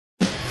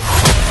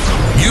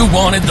You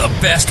wanted the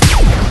best.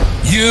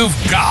 You've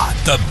got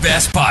the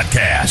best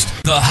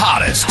podcast. The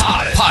hottest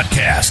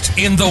podcast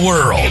in the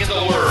world.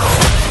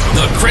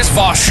 The Chris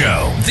Voss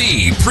Show,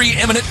 the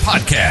preeminent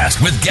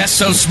podcast with guests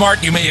so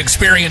smart you may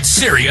experience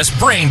serious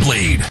brain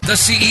bleed. The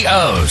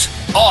CEOs,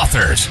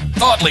 authors,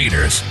 thought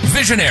leaders,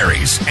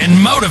 visionaries, and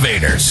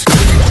motivators.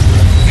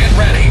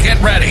 Get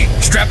ready.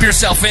 Strap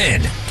yourself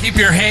in. Keep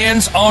your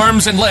hands,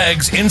 arms, and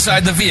legs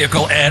inside the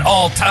vehicle at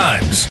all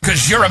times,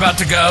 because you're about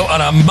to go on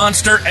a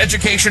monster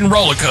education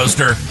roller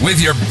coaster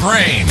with your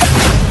brain.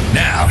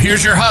 Now,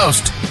 here's your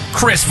host,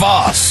 Chris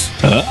Voss.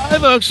 Hi,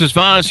 folks. Chris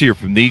Voss here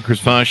from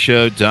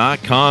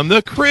thechrisvossshow.com,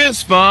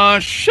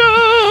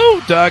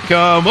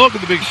 thechrisvossshow.com. Welcome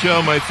to the big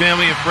show, my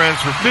family and friends,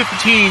 for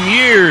 15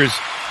 years.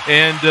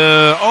 And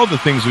all the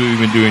things that we've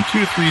been doing, 2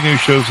 to 3 new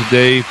shows a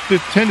day, 10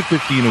 to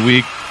 15 a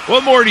week.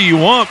 What more do you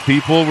want,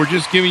 people? We're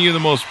just giving you the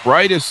most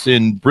brightest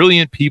and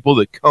brilliant people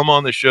that come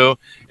on the show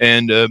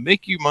and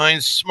make you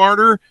minds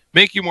smarter,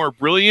 make you more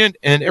brilliant.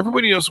 And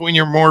everybody knows when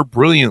you're more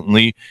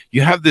brilliantly,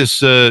 you have this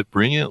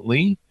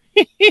brilliantly.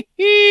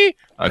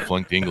 I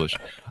flunked English.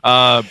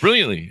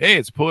 Brilliantly. Hey,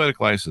 it's poetic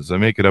license. I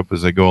make it up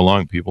as I go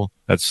along, people.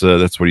 That's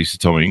what he used to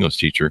tell my English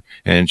teacher,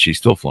 and she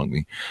still flunked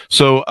me.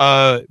 So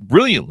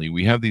brilliantly,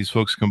 we have these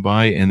folks come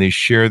by and they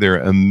share their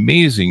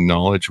amazing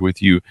knowledge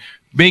with you,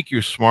 make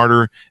you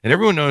smarter. And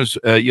everyone knows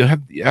you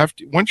have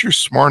once you're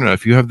smart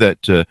enough, you have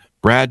that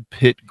Brad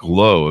Pitt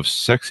glow of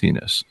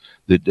sexiness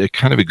that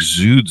kind of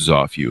exudes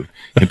off you,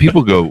 and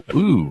people go,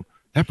 "Ooh,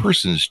 that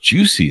person's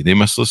juicy. They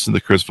must listen to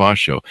the Chris Voss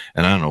Show."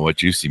 And I don't know what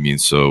juicy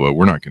means, so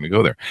we're not going to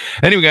go there.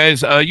 Anyway,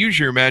 guys, use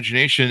your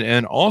imagination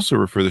and also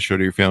refer the show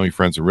to your family,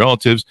 friends, and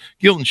relatives.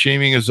 Guilt and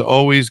shaming, as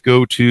always,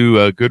 go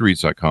to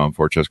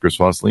goodreads.com/Chris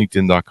Voss,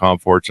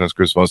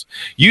 LinkedIn.com/Chris Voss,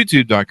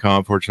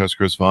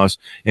 YouTube.com/Chris Voss,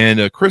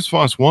 and Chris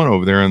Voss 1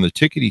 over there on the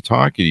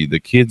tickety-tockety. The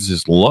kids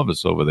just love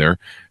us over there,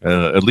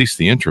 at least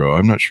the intro.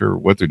 I'm not sure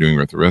what they're doing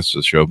with the rest of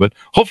the show, but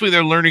hopefully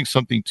they're learning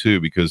something too,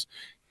 because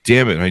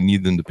damn it, I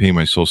need them to pay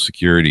my Social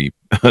Security.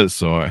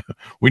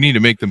 We need to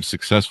make them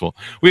successful.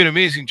 We had an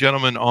amazing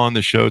gentleman on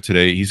the show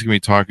today. He's going to be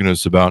talking to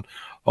us about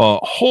a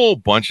whole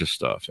bunch of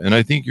stuff, and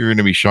I think you're going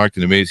to be shocked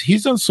and amazed.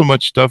 He's done so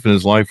much stuff in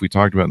his life we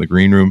talked about in the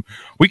green room.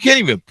 We can't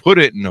even put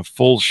it in a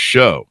full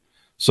show.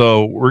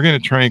 So we're going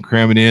to try and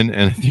cram it in,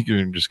 and I think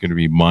you're just going to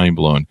be mind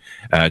blown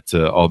at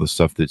all the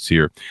stuff that's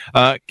here.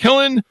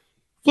 Kellan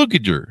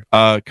Fluckiger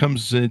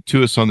comes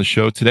to us on the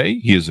show today.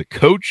 He is a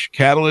coach,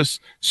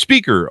 catalyst,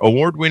 speaker,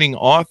 award-winning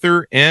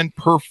author, and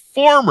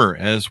performer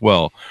as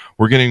well.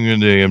 We're getting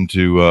into him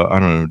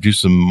to, do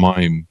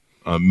some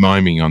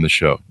miming on the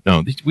show.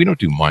 No, we don't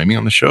do miming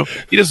on the show.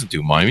 He doesn't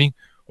do miming.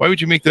 Why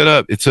would you make that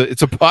up? It's a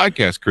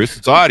podcast, Chris.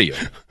 It's audio.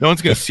 No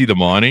one's going to see the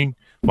miming.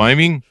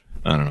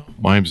 I don't know.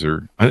 Mimes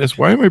are...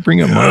 Why am I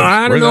bringing up mimes?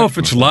 I don't know if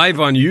it's live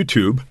on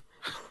YouTube.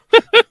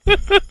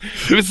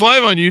 If it's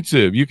live on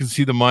YouTube, you can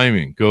see the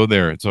miming. Go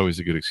there. It's always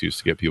a good excuse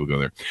to get people to go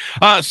there.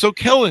 So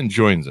Kellan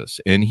joins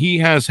us, and he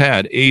has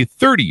had a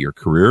 30-year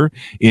career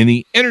in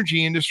the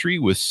energy industry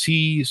with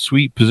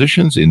C-suite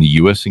positions in the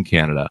U.S. and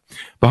Canada.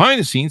 Behind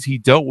the scenes, he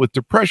dealt with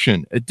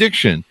depression,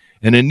 addiction,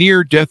 and a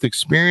near-death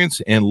experience,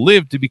 and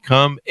lived to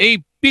become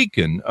a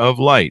beacon of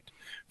light.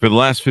 For the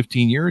last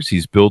 15 years,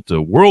 he's built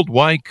a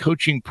worldwide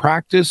coaching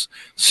practice,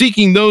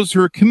 seeking those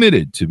who are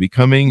committed to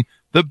becoming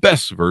the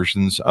best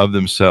versions of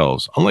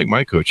themselves. Unlike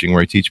my coaching,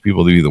 where I teach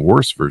people to be the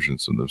worst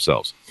versions of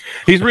themselves.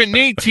 He's written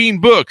 18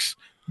 books,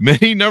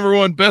 many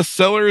 #1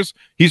 bestsellers.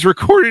 He's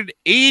recorded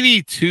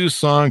 82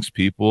 songs,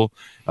 people.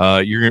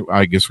 I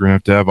guess we're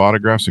going to have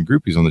autographs and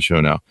groupies on the show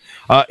now.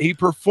 He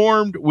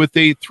performed with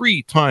a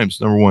 3 times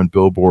 #1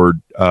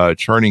 Billboard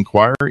charting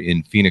choir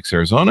in Phoenix,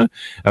 Arizona,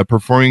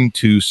 performing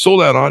to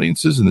sold-out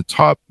audiences in the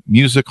top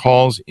music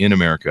halls in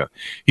America.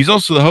 He's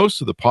also the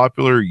host of the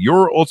popular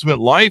Your Ultimate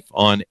Life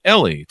on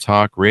LA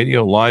Talk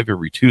Radio, live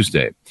every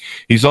Tuesday.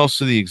 He's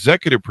also the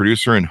executive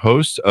producer and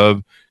host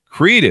of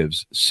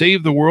Creatives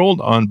Save the World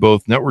on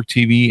both network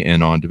TV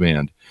and on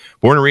demand.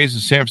 Born and raised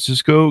in San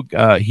Francisco,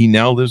 he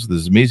now lives with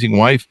his amazing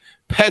wife,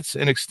 pets,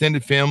 and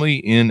extended family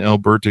in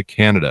Alberta,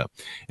 Canada.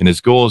 And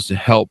his goal is to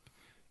help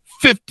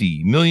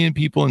 50 million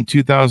people in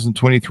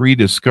 2023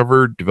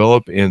 discover,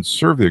 develop, and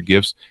serve their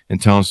gifts and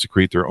talents to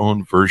create their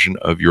own version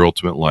of your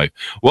ultimate life.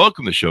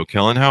 Welcome to the show,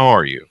 Kellan. How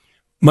are you?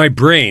 My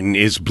brain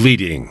is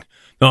bleeding.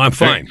 No, I'm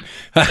fine.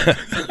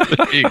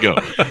 There you go.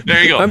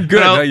 There you go. I'm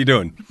good. How you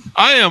doing?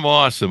 I am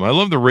awesome. I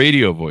love the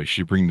radio voice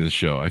you bring to the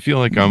show. I feel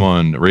like I'm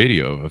on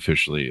radio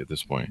officially at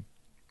this point.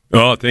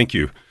 Oh, thank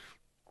you.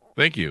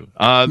 Thank you.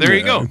 There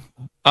you go.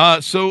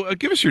 So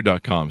give us your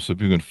 .com so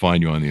people can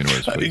find you on the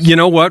internet, please. You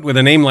know what? With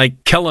a name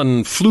like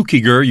Kellan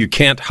Fluckiger, you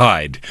can't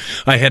hide.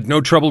 I had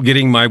no trouble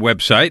getting my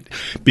website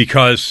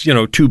because,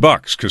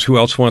 $2, because who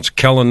else wants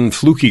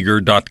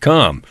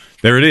KellanFluckiger.com?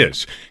 There it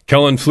is.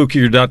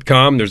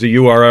 KellanFluckiger.com. There's a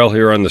URL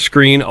here on the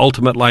screen.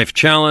 Ultimate Life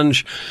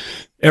Challenge.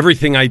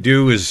 Everything I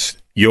do is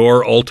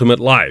your ultimate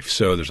life.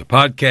 So there's a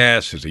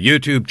podcast, there's a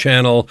YouTube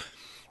channel.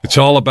 It's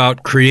all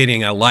about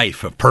creating a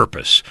life of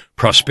purpose,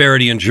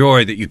 prosperity, and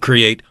joy that you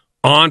create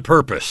on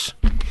purpose.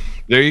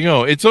 There you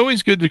go. It's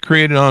always good to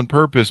create it on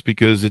purpose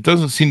because it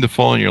doesn't seem to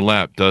fall in your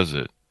lap, does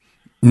it?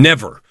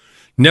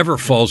 Never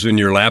falls in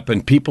your lap,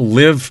 and people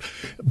live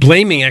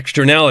blaming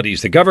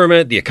externalities, the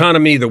government, the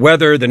economy, the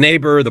weather, the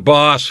neighbor, the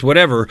boss,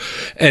 whatever.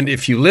 And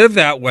if you live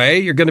that way,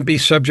 you're going to be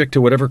subject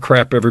to whatever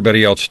crap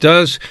everybody else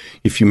does.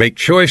 If you make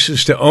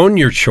choices to own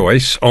your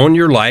choice, own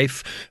your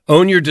life,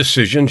 own your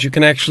decisions, you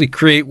can actually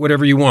create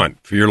whatever you want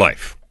for your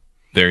life.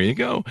 There you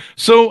go.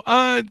 So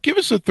give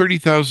us a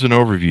 30,000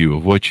 overview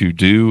of what you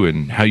do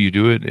and how you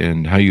do it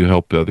and how you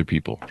help other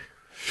people.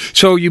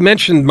 So you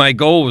mentioned my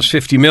goal was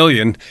 50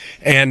 million,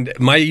 and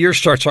my year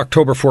starts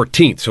October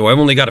 14th, so I've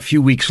only got a few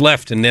weeks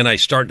left, and then I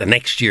start the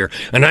next year,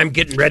 and I'm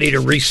getting ready to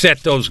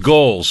reset those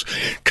goals.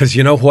 Because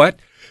you know what?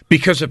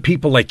 Because of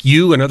people like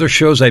you and other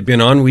shows I've been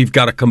on, we've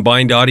got a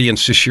combined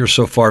audience this year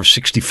so far of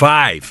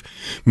 65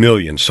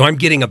 million. So I'm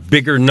getting a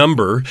bigger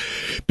number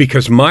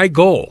because my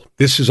goal,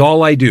 this is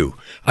all I do.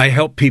 I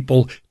help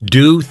people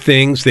do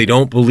things they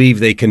don't believe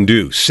they can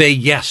do. Say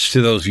yes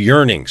to those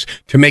yearnings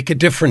to make a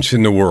difference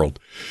in the world.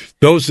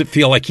 Those that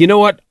feel like, you know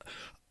what?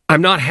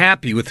 I'm not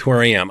happy with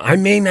where I am. I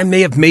may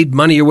have made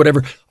money or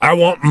whatever. I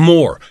want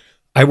more.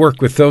 I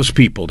work with those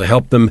people to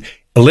help them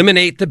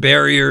eliminate the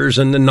barriers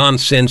and the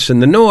nonsense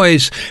and the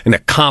noise and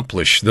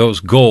accomplish those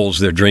goals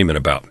they're dreaming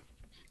about.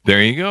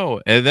 There you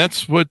go. And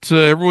that's what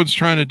everyone's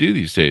trying to do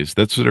these days.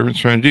 That's what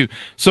everyone's trying to do.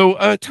 So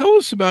tell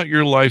us about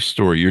your life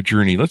story, your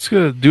journey. Let's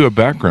do a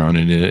background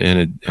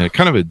and a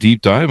kind of a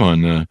deep dive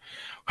on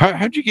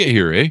how'd you get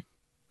here, eh?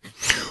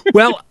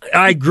 Well,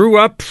 I grew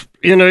up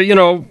in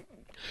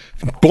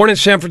born in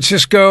San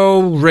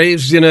Francisco,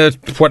 raised in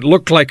what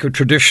looked like a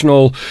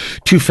traditional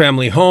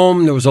two-family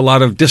home. There was a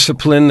lot of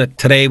discipline that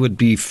today would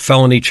be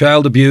felony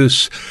child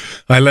abuse.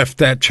 I left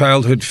that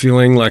childhood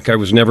feeling like I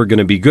was never going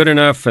to be good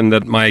enough and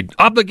that my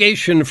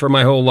obligation for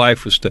my whole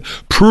life was to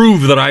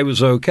prove that I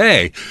was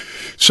okay.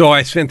 So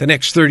I spent the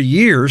next 30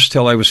 years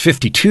till I was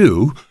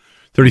 52,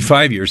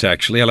 35 years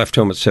actually. I left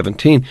home at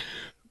 17,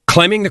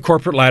 climbing the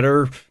corporate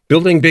ladder,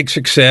 building big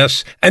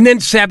success, and then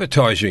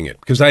sabotaging it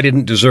because I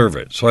didn't deserve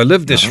it. So I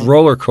lived this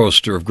roller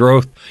coaster of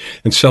growth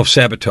and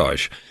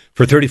self-sabotage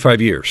for 35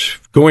 years.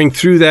 Going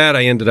through that,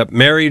 I ended up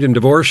married and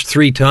divorced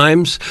 3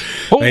 times.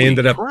 Holy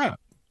crap.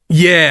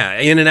 Yeah,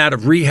 in and out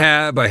of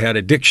rehab. I had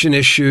addiction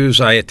issues.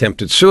 I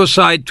attempted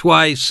suicide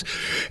twice.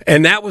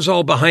 And that was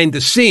all behind the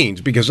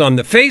scenes because on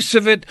the face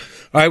of it,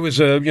 I was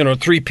a,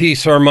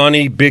 3-piece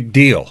Armani big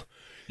deal.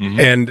 Mm-hmm.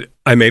 And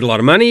I made a lot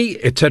of money,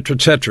 et cetera,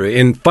 et cetera.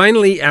 And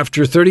finally,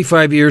 after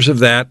 35 years of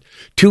that,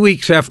 2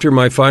 weeks after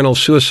my final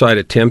suicide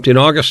attempt, in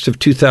August of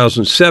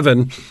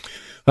 2007,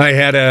 I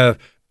had a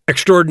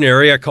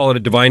extraordinary, I call it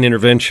a divine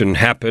intervention,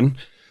 happen.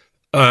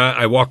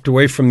 I walked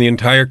away from the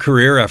entire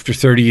career after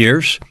 30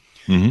 years,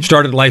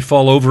 started life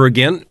all over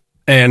again,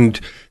 and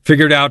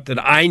figured out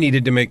that I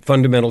needed to make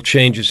fundamental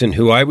changes in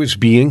who I was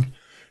being.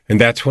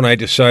 And that's when I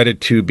decided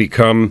to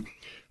become,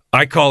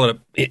 I call it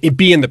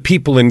be in the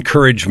people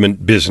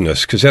encouragement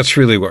business, because that's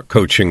really what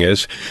coaching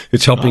is.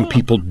 It's helping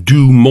people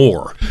do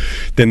more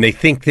than they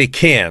think they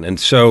can. And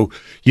so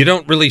you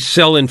don't really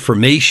sell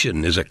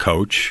information as a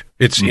coach.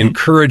 It's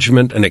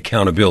encouragement and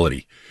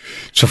accountability.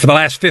 So for the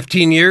last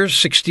 15 years,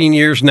 16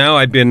 years now,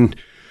 I've been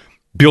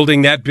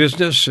building that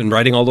business and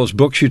writing all those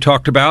books you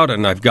talked about.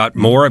 And I've got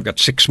more. I've got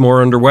 6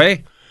 more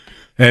underway.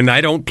 And I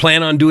don't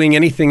plan on doing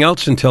anything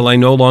else until I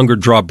no longer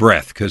draw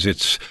breath, because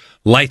it's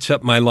lights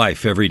up my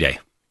life every day.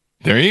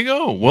 There you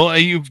go. Well,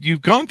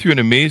 you've gone through an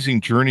amazing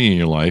journey in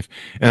your life,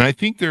 and I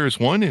think there's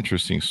one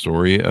interesting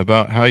story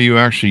about how you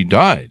actually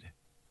died.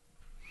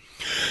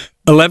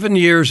 11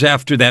 years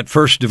after that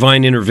first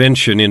divine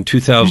intervention in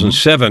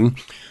 2007,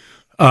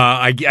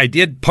 I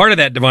did part of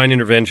that divine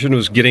intervention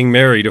was getting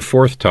married a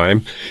 4th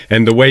time,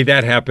 and the way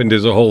that happened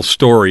is a whole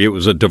story. It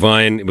was it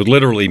would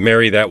literally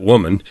marry that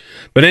woman.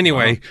 But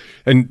anyway,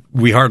 and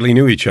we hardly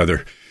knew each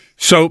other.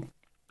 So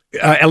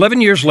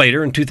 11 years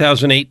later, in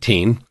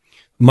 2018,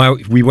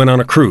 we went on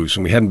a cruise,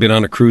 and we hadn't been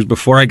on a cruise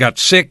before. I got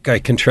sick. I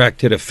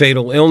contracted a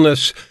fatal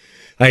illness.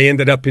 I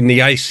ended up in the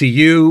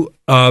ICU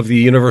of the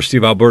University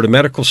of Alberta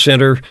Medical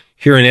Center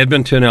here in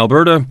Edmonton,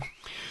 Alberta,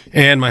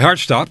 and my heart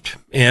stopped,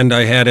 and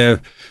I had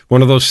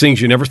one of those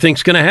things you never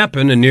think's going to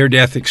happen, a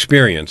near-death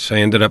experience. I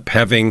ended up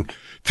having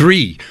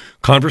 3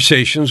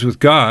 conversations with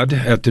God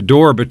at the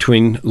door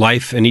between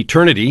life and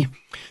eternity,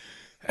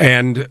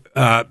 and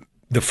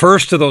the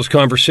first of those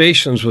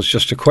conversations was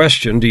just a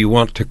question: do you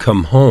want to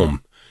come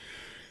home?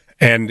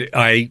 And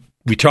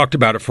we talked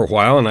about it for a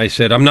while, and I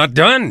said, I'm not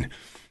done.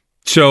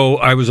 So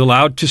I was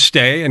allowed to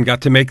stay and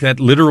got to make that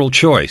literal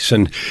choice.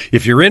 And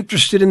if you're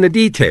interested in the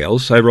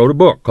details, I wrote a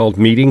book called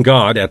Meeting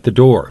God at the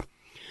Door.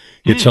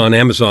 It's on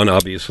Amazon,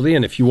 obviously.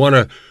 And if you want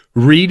to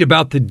read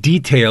about the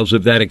details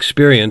of that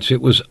experience,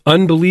 it was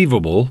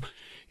unbelievable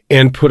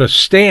and put a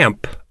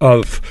stamp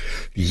of,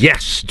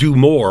 yes, do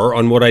more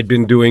on what I'd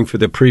been doing for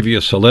the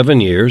previous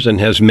 11 years, and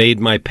has made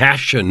my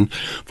passion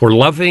for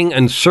loving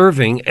and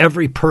serving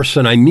every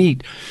person I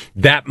meet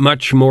that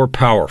much more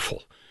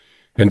powerful.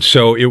 And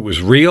so it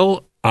was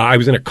real. I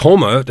was in a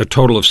coma a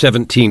total of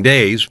 17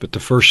 days, but the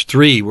first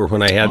 3 were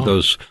when I had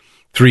those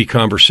 3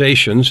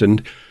 conversations.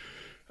 And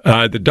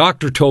the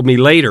doctor told me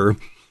later,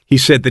 he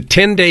said the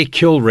 10-day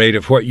kill rate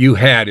of what you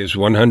had is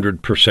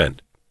 100%.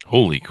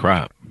 Holy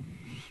crap.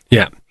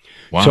 Yeah.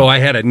 Wow. So I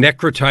had a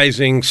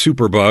necrotizing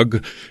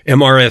superbug,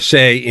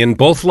 MRSA, in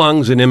both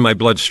lungs and in my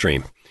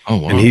bloodstream. Oh,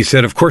 wow. And he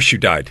said, of course you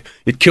died.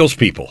 It kills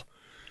people.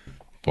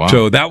 Wow.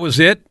 So that was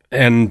it.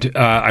 And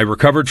I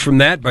recovered from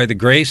that by the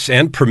grace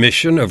and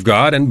permission of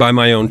God and by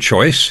my own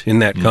choice in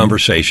that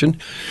conversation,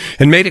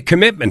 and made a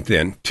commitment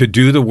then to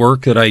do the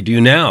work that I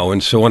do now.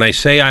 And so when I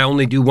say I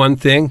only do one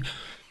thing,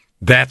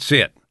 that's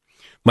it.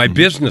 My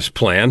business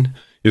plan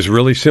is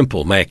really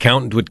simple. My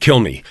accountant would kill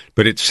me,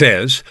 but it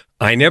says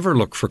I never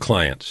look for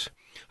clients.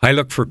 I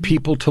look for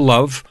people to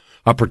love,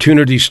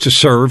 opportunities to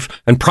serve,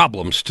 and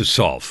problems to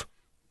solve.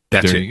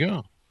 That's it. There you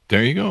go.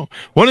 There you go.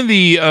 One of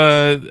the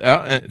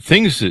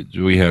things that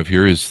we have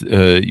here is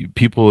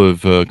people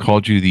have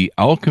called you the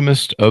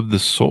alchemist of the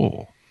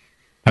soul.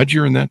 How'd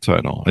you earn that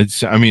title? It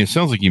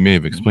sounds like you may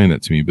have explained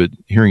that to me, but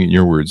hearing it in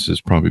your words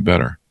is probably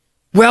better.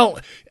 Well,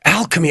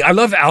 alchemy. I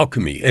love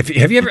alchemy. Have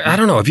you ever? I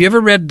don't know. Have you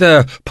ever read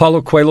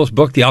Paulo Coelho's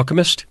book, The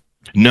Alchemist?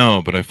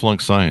 No, but I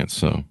flunked science,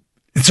 so.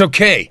 It's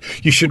okay.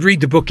 You should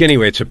read the book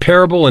anyway. It's a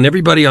parable, and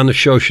everybody on the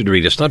show should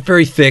read it. It's not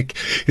very thick.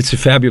 It's a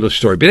fabulous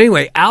story. But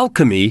anyway,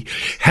 alchemy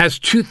has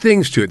 2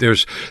 things to it.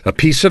 There's a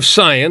piece of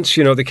science,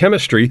 the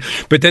chemistry,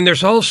 but then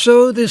there's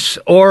also this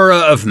aura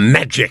of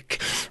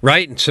magic,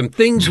 right? And some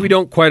things we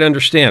don't quite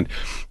understand.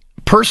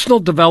 Personal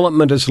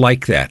development is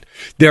like that.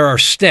 There are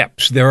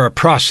steps, there are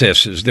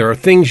processes, there are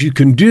things you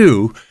can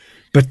do,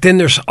 but then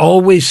there's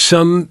always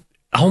some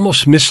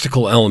almost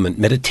mystical element,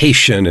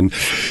 meditation and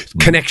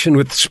connection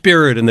with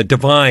spirit and the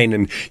divine.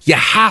 And you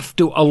have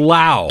to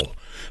allow.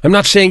 I'm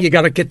not saying you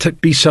got to get to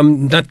be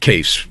some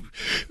nutcase,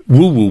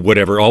 woo-woo,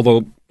 whatever,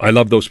 although I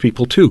love those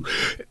people too,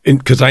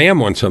 because I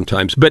am one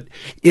sometimes. But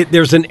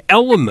there's an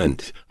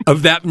element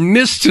of that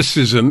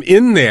mysticism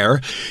in there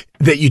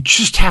that you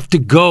just have to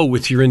go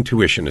with your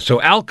intuition.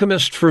 So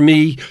alchemist for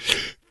me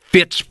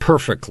fits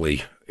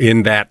perfectly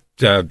in that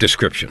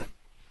description.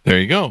 There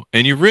you go.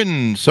 And you've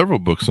written several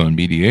books on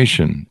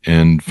mediation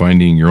and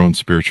finding your own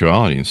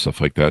spirituality and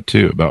stuff like that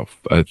too. About,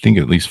 I think,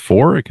 at least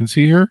 4 I can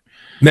see here.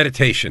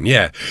 Meditation,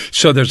 yeah.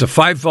 So there's a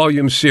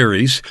 5-volume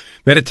series.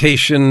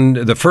 Meditation,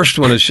 the first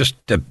one is just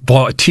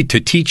to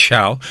teach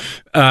how,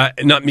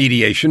 not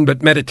mediation,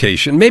 but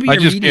meditation. Maybe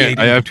you're mediating.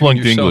 I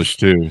flunked English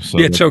too. So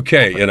it's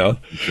okay,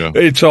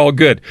 It's all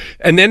good.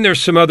 And then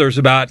there's some others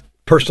about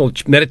personal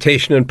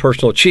meditation and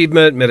personal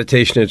achievement,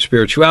 meditation and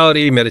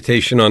spirituality,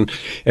 meditation on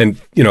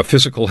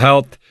physical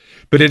health.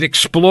 But it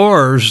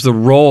explores the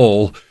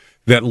role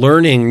that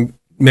learning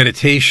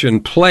meditation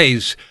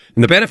plays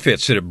and the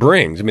benefits that it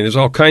brings. There's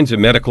all kinds of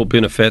medical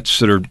benefits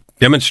that are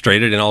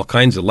demonstrated in all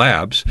kinds of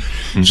labs.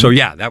 Mm-hmm. So,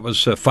 yeah, that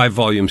was a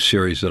 5-volume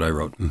series that I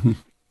wrote. Mm-hmm.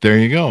 There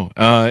you go.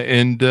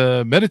 And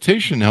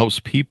meditation helps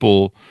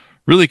people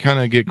really kind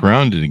of get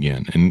grounded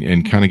again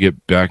and kind of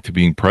get back to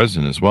being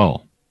present as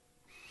well.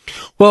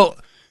 Well,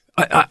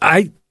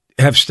 I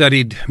have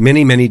studied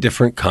many, many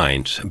different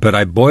kinds, but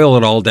I boil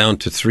it all down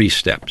to 3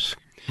 steps.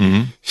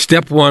 Mm-hmm.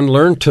 Step 1,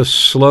 learn to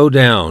slow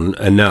down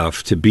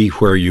enough to be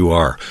where you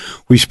are.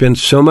 We spend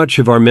so much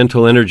of our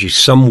mental energy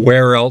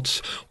somewhere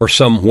else or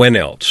somewhen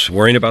else,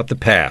 worrying about the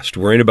past,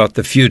 worrying about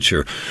the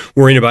future,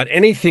 worrying about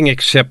anything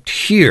except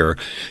here,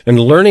 and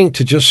learning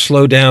to just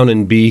slow down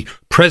and be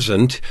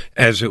present,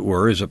 as it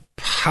were, is a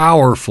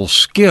powerful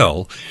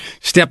skill.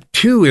 Step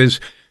 2 is,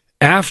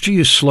 after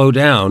you slow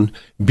down,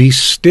 be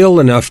still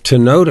enough to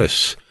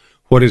notice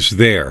what is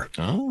there.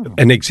 Oh.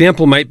 An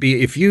example might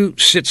be if you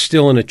sit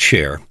still in a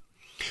chair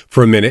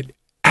for a minute,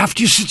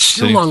 after you sit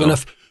still long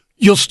enough,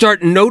 you'll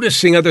start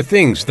noticing other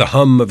things, the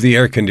hum of the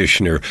air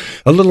conditioner,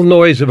 a little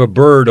noise of a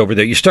bird over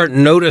there. You start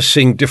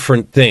noticing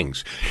different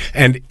things.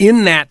 And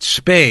in that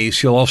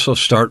space, you'll also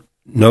start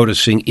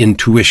noticing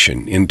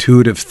intuition,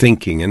 intuitive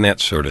thinking, and that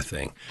sort of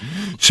thing.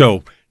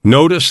 So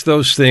notice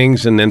those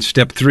things, and then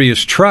step 3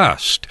 is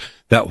trust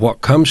that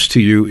what comes to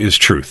you is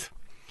truth.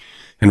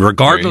 And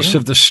regardless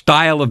of the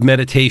style of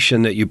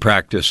meditation that you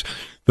practice,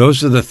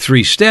 those are the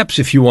 3 steps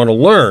if you want to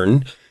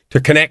learn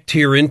to connect to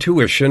your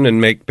intuition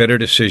and make better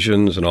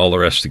decisions and all the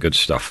rest of the good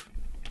stuff.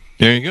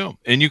 There you go.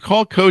 And you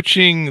call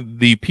coaching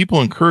the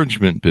people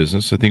encouragement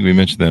business. I think we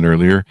mentioned that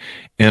earlier.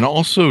 And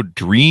also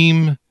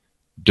dream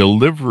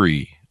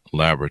delivery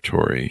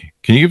laboratory.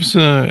 Can you give us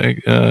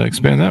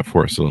expand that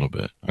for us a little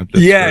bit?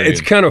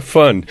 It's kind of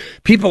fun.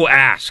 People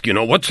ask,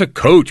 what's a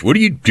coach? What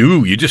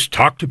do? You just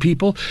talk to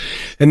people?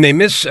 And they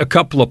miss a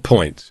couple of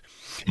points.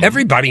 Mm-hmm.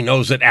 Everybody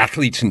knows that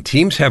athletes and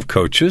teams have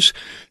coaches.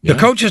 The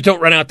coaches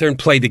don't run out there and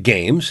play the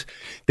games.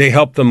 They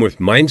help them with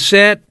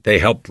mindset. They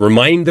help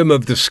remind them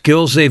of the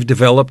skills they've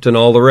developed and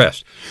all the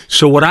rest.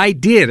 So what I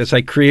did is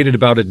I created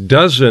about a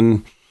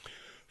dozen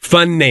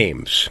fun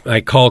names.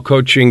 I call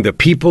coaching the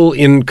people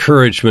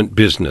encouragement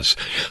business.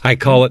 I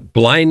call it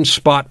blind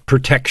spot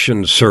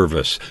protection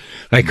service.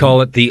 I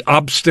call it the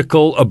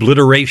obstacle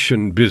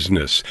obliteration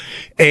business,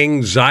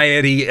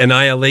 anxiety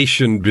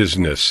annihilation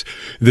business,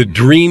 the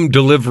dream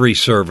delivery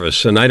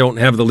service. And I don't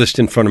have the list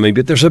in front of me,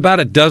 but there's about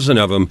a dozen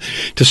of them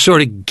to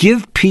sort of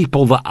give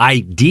people the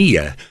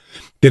idea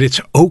that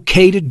it's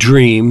okay to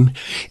dream,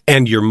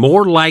 and you're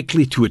more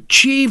likely to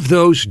achieve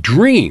those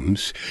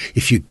dreams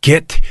if you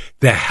get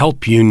the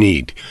help you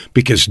need.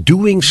 Because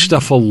doing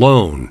stuff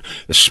alone,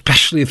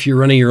 especially if you're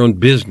running your own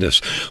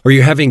business or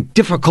you're having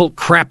difficult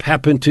crap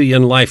happen to you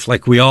in life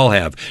like we all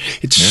have,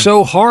 it's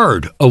so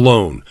hard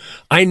alone.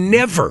 I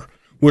never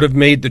would have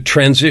made the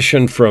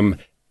transition from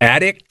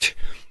addict,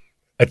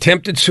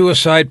 attempted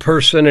suicide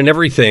person, and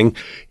everything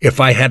if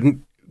I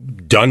hadn't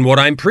done what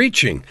I'm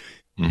preaching.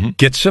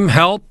 Get some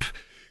help.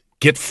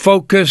 Get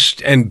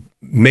focused and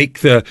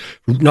make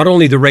not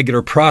only the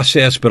regular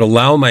process, but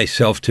allow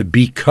myself to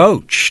be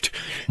coached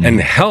and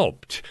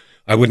helped.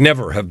 I would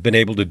never have been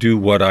able to do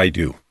what I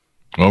do.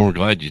 Well, we're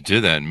glad you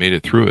did that and made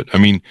it through it. I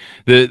mean,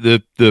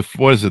 the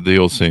what is it, the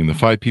old saying, the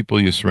 5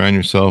 people you surround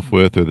yourself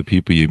with are the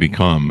people you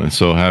become. And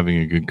so having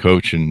a good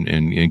coach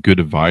and good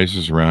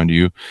advisors around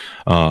you,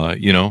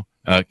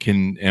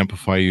 can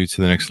amplify you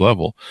to the next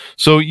level.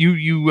 So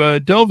you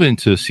delve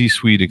into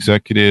C-suite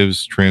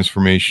executives,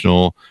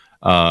 transformational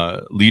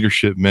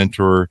leadership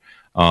mentor,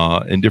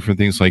 and different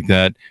things like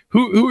that.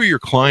 Who are your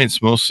clients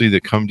mostly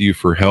that come to you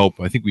for help?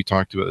 I think we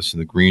talked about this in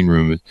the green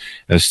room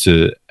as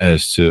to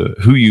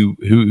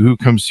who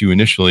comes to you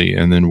initially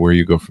and then where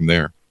you go from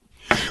there.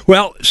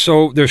 Well,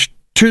 so there's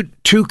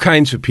two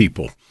kinds of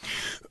people.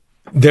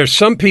 There's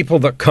some people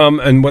that come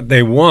and what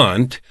they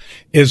want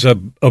is a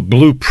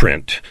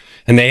blueprint.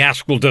 And they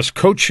ask, well, does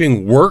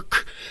coaching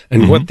work?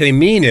 And what they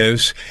mean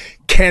is,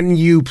 can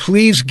you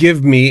please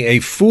give me a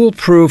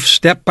foolproof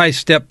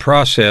step-by-step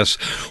process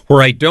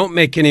where I don't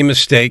make any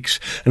mistakes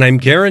and I'm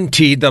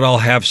guaranteed that I'll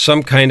have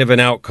some kind of an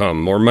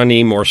outcome, more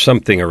money, more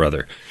something or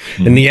other?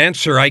 And the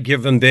answer I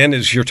give them then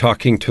is, you're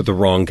talking to the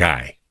wrong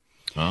guy.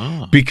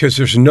 Because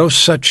there's no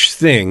such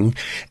thing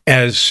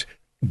as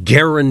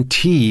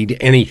guaranteed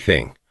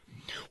anything.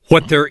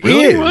 What there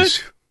is...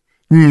 What?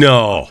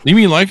 No. You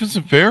mean life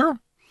isn't fair?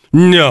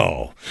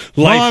 No.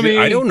 Life, well,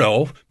 I don't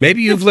know.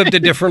 Maybe you've lived a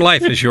different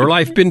life. Has your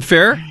life been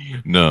fair?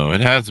 No,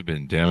 it hasn't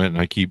been, damn it. And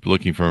I keep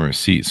looking for a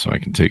receipt so I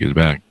can take it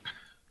back.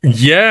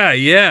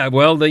 Yeah.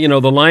 Well,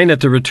 the line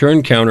at the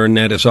return counter and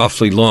that is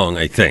awfully long,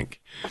 I think.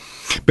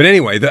 But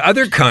anyway, the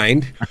other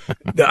kind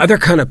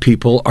of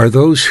people are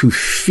those who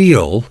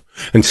feel,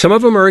 and some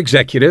of them are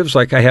executives,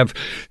 like I have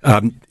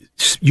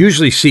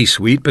usually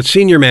C-suite, but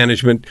senior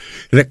management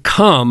that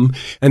come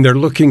and they're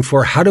looking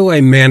for, how do I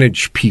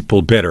manage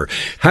people better?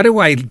 How do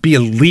I be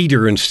a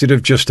leader instead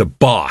of just a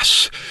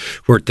boss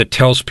that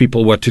tells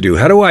people what to do?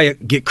 How do I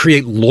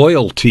create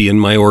loyalty in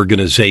my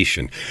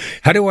organization?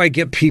 How do I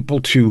get people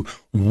to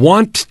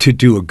want to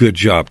do a good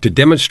job, to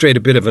demonstrate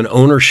a bit of an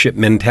ownership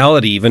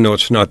mentality, even though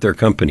it's not their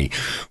company?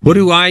 What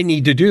do I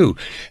need to do?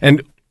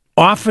 And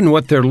often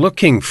what they're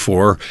looking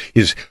for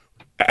is,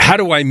 how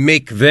do I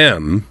make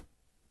them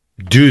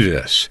do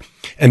this?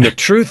 And the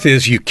truth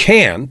is, you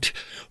can't,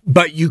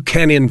 but you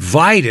can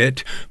invite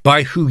it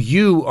by who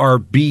you are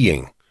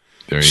being.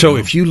 So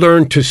if you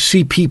learn to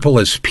see people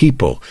as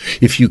people,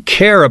 if you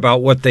care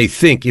about what they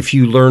think, if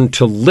you learn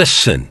to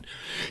listen,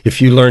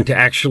 if you learn to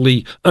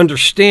actually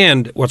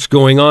understand what's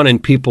going on in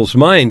people's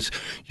minds,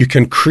 you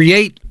can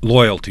create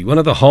loyalty. One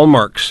of the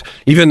hallmarks,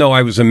 even though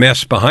I was a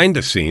mess behind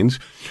the scenes,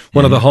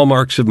 one of the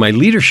hallmarks of my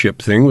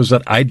leadership thing was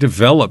that I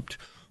developed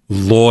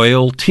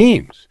loyal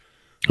teams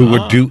who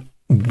would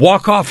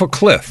walk off a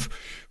cliff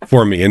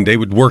for me, and they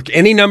would work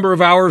any number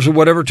of hours or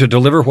whatever to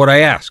deliver what I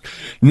asked.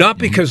 Not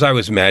because I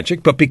was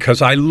magic, but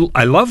because I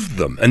loved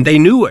them, and they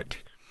knew it.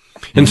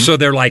 And so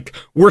they're like,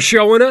 we're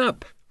showing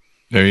up.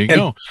 There you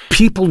go.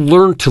 People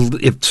learn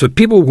so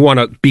people who want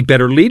to be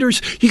better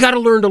leaders, you got to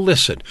learn to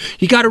listen.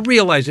 You got to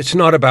realize it's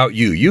not about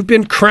you. You've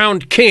been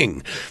crowned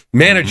king,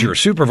 manager,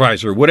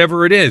 supervisor,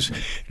 whatever it is.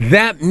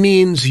 That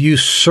means you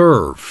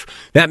serve.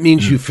 That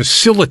means you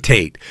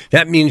facilitate.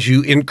 That means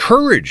you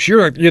encourage.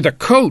 You're the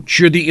coach.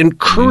 You're the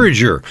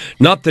encourager,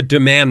 not the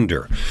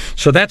demander.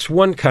 So that's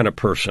one kind of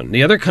person.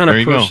 The other kind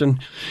of person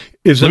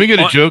is... Let me get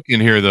a joke in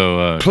here,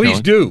 though.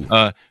 Please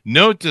Kellan.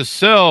 Note to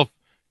self: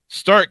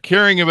 start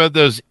caring about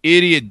those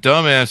idiot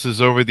dumbasses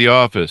over the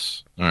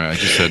office. All right, I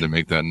just had to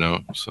make that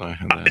note. So I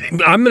had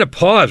that. I'm going to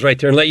pause right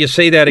there and let you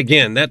say that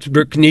again.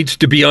 That needs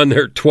to be on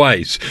there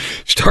twice.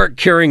 Start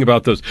caring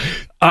about those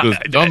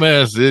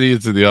dumbass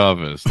idiots in the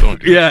office.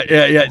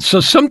 Yeah. So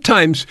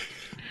sometimes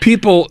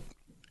people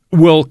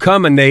will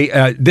come and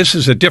this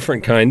is a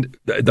different kind.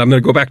 I'm going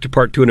to go back to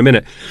part 2 in a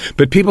minute.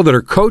 But people that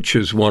are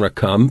coaches want to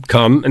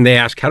come and they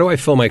ask, how do I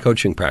fill my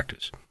coaching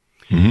practice?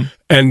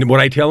 And what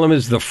I tell them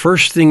is, the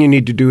first thing you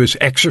need to do is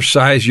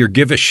exercise your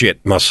give a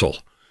shit muscle.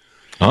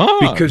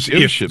 Because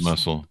give a shit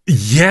muscle.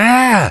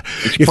 Yeah.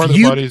 Which part of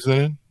the body is that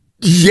in?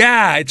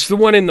 Yeah, it's the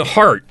one in the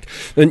heart.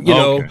 And, you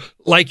know, Okay.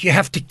 like you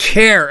have to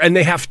care and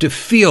they have to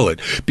feel it.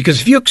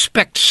 Because if you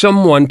expect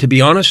someone to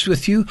be honest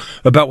with you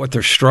about what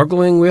they're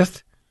struggling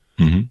with,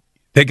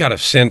 they got a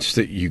sense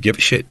that you give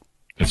a shit.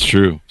 That's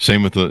true.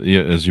 Same with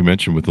as you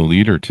mentioned, with the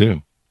leader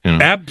too. You know,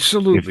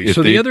 Absolutely. if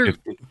So they, the other...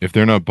 if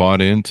they're not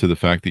bought into the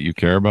fact that you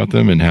care about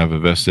them and have a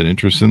vested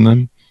interest in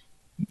them,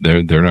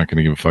 they're not going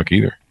to give a fuck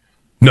either.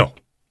 No,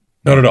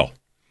 not at all.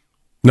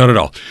 Not at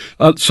all.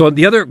 So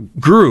the other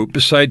group,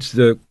 besides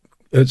the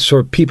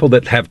sort of people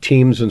that have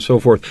teams and so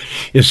forth,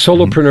 is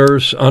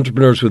solopreneurs,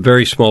 entrepreneurs with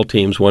very small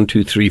teams, 1,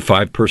 2, 3,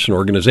 5-person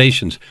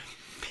organizations.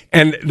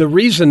 And the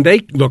reason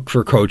they look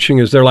for coaching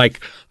is they're like,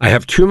 I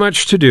have too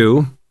much to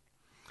do.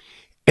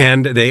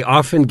 And they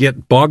often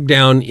get bogged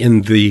down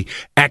in the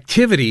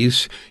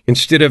activities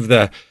instead of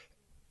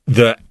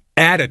the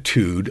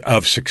attitude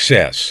of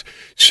success.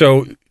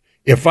 So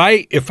if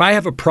I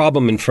have a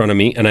problem in front of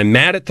me and I'm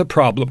mad at the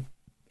problem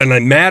and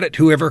I'm mad at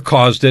whoever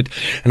caused it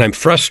and I'm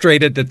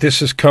frustrated that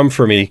this has come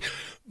for me,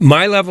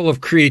 my level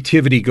of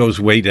creativity goes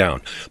way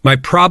down. My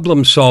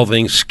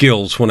problem-solving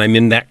skills when I'm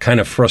in that kind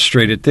of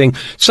frustrated thing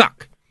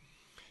suck.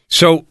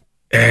 So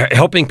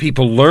helping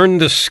people learn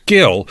the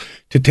skill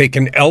to take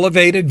an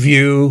elevated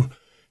view,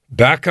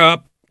 back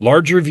up,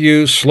 larger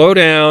view, slow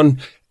down,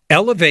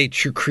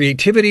 elevate your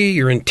creativity,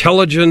 your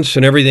intelligence,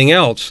 and everything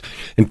else.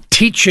 And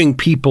teaching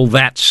people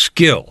that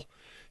skill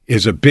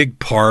is a big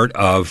part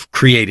of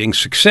creating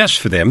success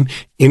for them,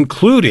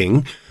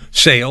 including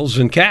sales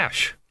and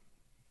cash.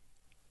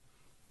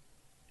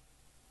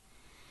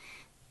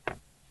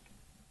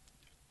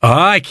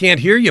 I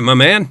can't hear you, my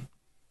man.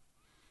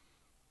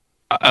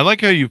 I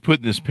like how you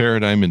put this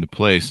paradigm into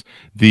place.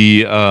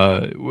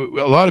 A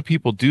lot of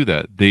people do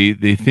that.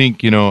 They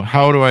think, you know,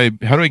 how do I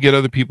get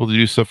other people to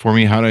do stuff for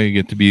me? How do I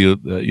get to be a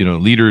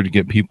leader to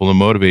get people to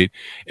motivate?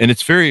 And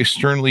it's very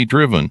externally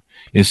driven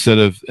instead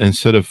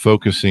of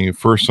focusing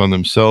first on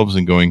themselves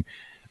and going,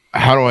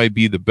 how do I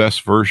be the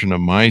best version of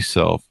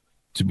myself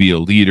to be a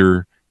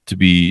leader, to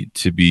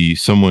be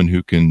someone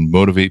who can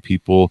motivate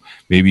people.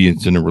 Maybe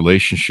it's in a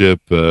relationship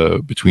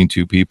between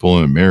two people,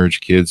 and a marriage,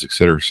 kids, et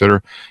cetera, et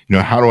cetera. You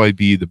know, how do I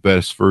be the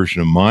best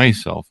version of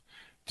myself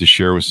to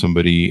share with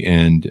somebody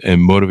and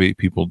motivate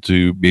people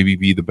to maybe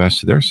be the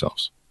best of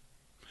themselves?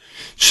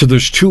 So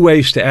there's two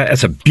ways to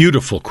that's a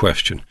beautiful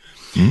question.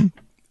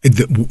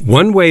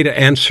 One way to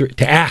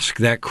ask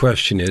that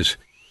question is,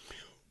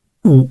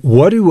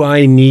 what do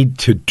I need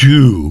to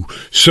do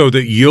so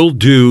that you'll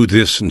do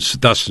this and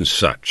thus and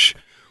such?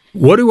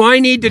 What do I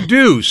need to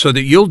do so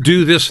that you'll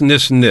do this and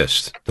this and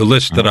this, the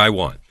list that I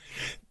want?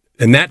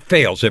 And that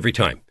fails every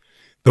time.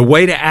 The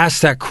way to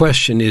ask that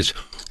question is,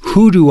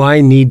 who do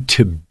I need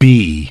to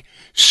be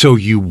so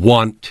you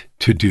want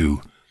to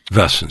do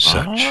thus and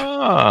such?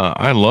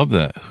 I love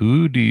that.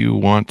 Who do you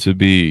want to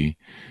be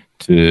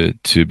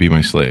to be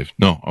my slave?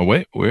 No,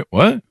 wait,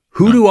 what?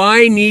 Who do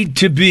I need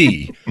to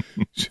be?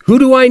 Who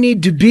do I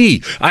need to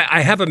be?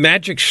 I have a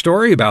magic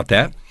story about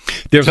that.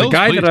 There's a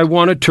guy that I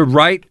wanted to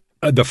write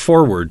the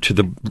foreword to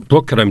the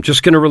book that I'm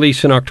just going to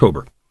release in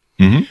October.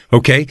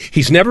 Okay?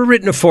 He's never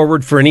written a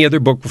foreword for any other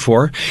book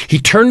before. He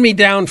turned me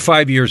down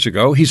 5 years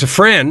ago. He's a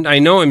friend. I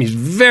know him. He's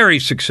very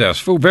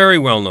successful, very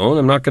well known.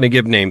 I'm not going to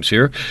give names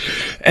here.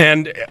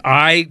 And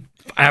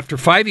after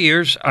 5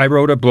 years, I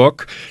wrote a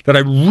book that I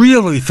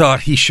really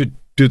thought he should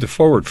do the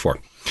foreword for.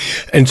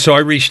 And so I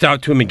reached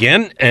out to him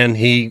again, and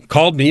he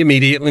called me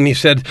immediately, and he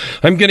said,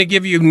 I'm going to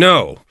give you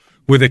no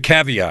with a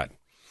caveat.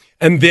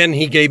 And then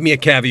he gave me a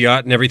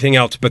caveat and everything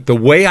else. But the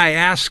way I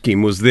asked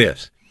him was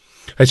this.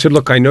 I said,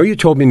 look, I know you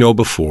told me no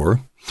before.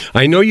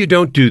 I know you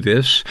don't do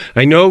this.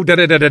 I know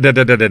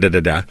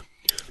da-da-da-da-da-da-da-da-da.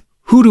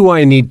 Who do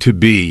I need to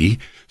be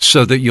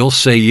so that you'll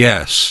say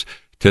yes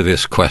to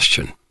this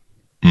question?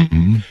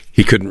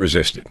 He couldn't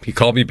resist it. He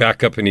called me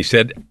back up and he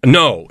said,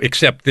 no,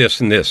 except this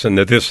and this, and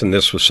this and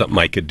this was something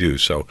I could do.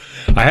 So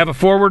I have a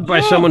foreword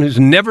by someone who's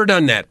never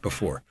done that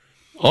before.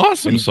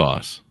 Awesome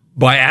sauce.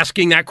 By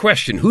asking that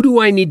question, who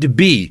do I need to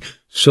be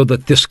so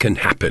that this can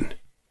happen?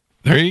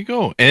 There you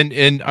go.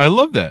 And I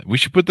love that. We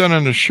should put that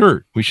on a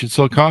shirt. We should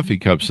sell coffee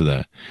cups of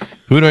that.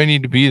 Who do I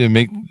need to be to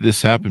make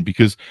this happen?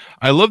 Because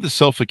I love the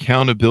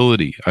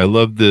self-accountability. I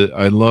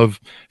love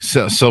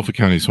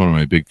self-accounting is one of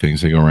my big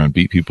things I go around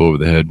beat people over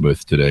the head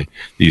with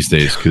these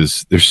days,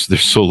 because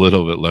there's so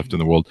little of it left in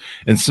the world.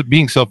 And so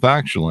being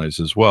self-actualized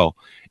as well.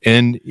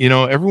 And, you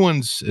know,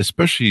 everyone's,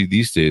 especially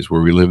these days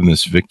where we live in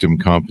this victim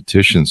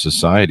competition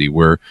society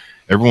where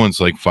everyone's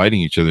like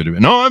fighting each other to,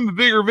 no, I'm a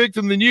bigger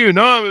victim than you.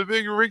 No, I'm a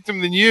bigger victim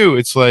than you.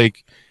 It's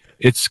like,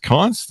 it's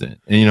constant,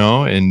 you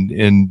know, and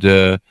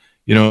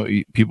you know,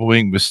 people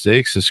make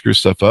mistakes and screw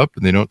stuff up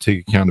and they don't take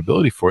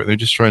accountability for it. They're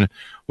just trying to,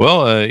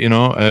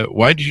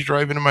 why did you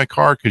drive into my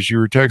car? Because you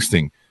were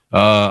texting.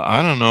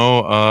 I don't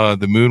know.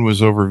 The moon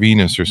was over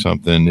Venus or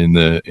something in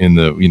the,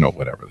 you know,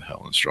 whatever the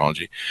hell,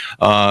 astrology,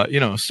 you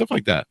know, stuff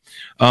like that.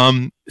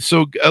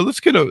 So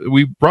let's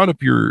we brought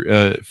up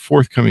your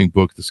forthcoming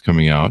book that's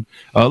coming out.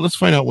 Let's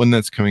find out when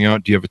that's coming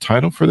out. Do you have a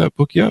title for that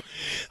book yet?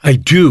 I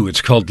do.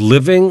 It's called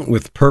Living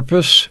with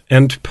Purpose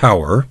and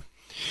Power.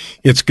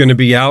 It's going to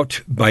be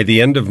out by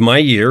the end of my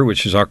year,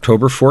 which is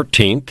October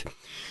 14th.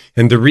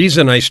 And the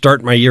reason I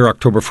start my year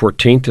October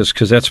 14th is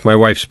because that's my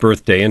wife's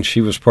birthday, and she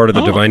was part of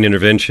the Divine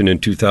Intervention in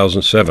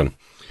 2007.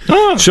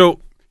 Oh. So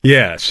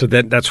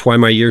that's why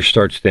my year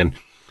starts then.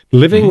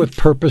 Living with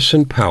Purpose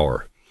and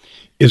Power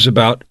is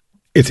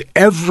it's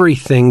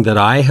everything that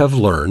I have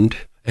learned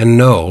and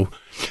know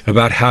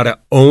about how to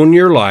own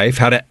your life,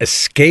 how to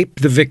escape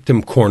the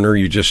victim corner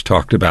you just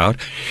talked about,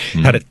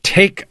 how to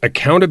take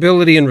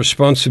accountability and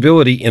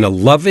responsibility in a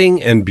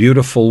loving and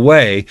beautiful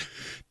way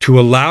to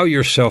allow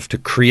yourself to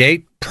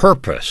create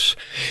purpose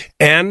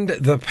and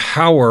the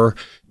power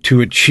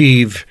to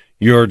achieve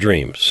your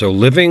dreams. So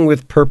Living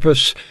with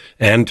Purpose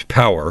and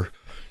Power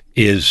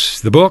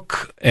is the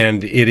book,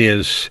 and it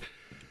is,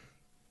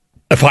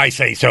 if I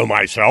say so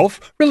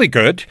myself, really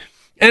good.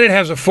 And it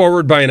has a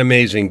foreword by an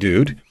amazing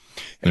dude.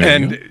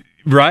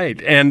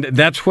 Right. And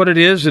that's what it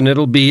is. And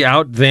it'll be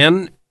out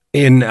then.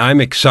 And I'm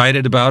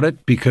excited about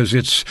it because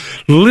it's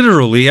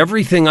literally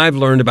everything I've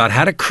learned about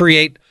how to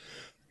create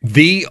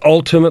the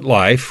ultimate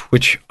life,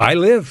 which I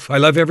live. I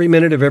love every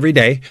minute of every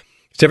day.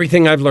 It's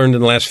everything I've learned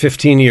in the last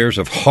 15 years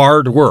of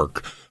hard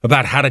work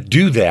about how to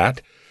do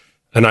that.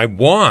 And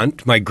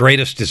my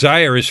greatest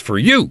desire is for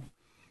you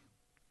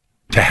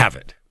to have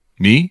it.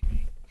 Me?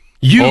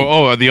 You,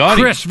 the audience.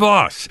 Chris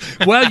Voss.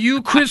 Well,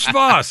 you, Chris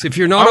Voss. If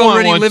you're not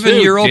already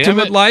living your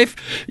ultimate life,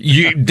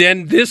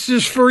 then this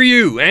is for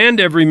you and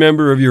every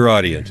member of your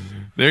audience.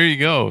 There you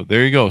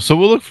go. So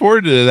we'll look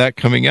forward to that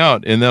coming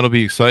out, and that'll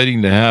be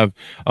exciting to have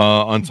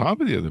on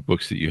top of the other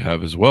books that you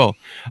have as well.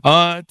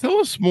 Tell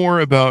us more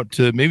about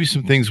maybe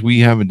some things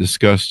we haven't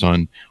discussed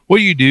on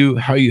what you do,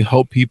 how you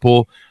help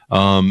people.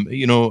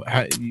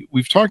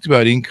 We've talked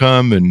about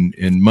income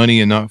and money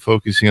and not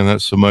focusing on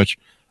that so much.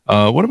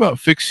 What about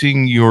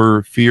fixing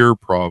your fear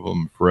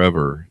problem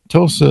forever?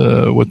 Tell us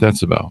what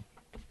that's about.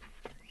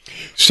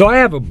 So I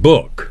have a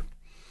book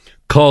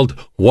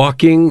called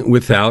Walking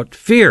Without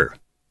Fear.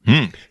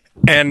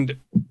 And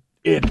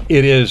it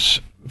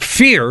is,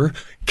 fear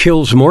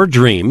kills more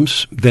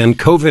dreams than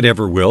COVID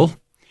ever will.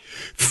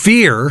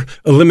 Fear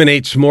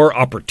eliminates more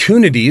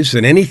opportunities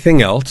than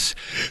anything else.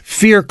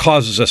 Fear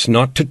causes us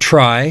not to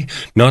try,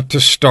 not to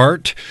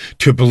start,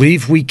 to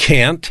believe we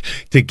can't,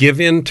 to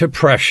give in to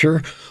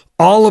pressure,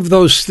 all of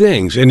those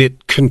things. And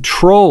it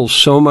controls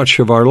so much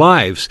of our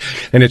lives.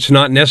 And it's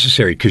not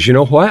necessary because you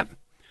know what?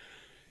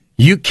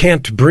 You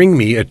can't bring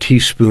me a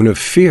teaspoon of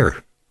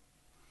fear.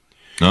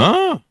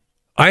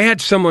 I had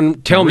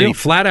someone tell me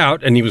flat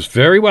out, and he was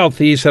very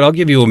wealthy. He said, I'll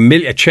give you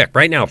a check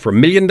right now for $1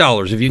 million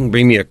if you can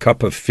bring me a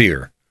cup of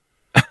fear.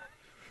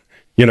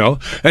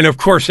 And of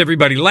course,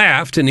 everybody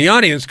laughed in the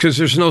audience because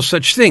there's no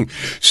such thing.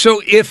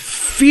 So if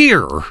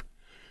fear,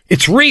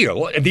 it's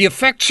real, the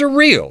effects are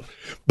real.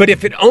 But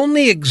if it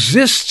only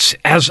exists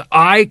as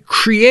I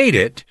create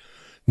it,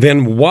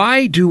 then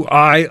why do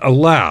I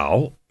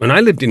allow, and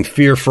I lived in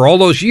fear for all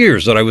those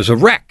years that I was a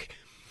wreck,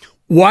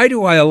 why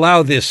do I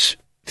allow this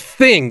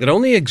thing that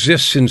only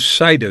exists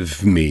inside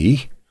of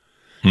me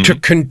to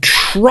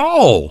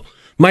control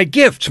my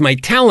gifts, my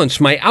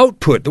talents, my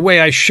output, the way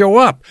I show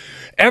up?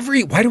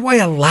 Why do I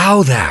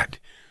allow that?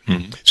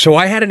 So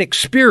I had an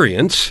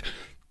experience,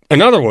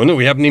 another one that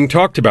we haven't even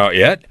talked about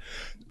yet,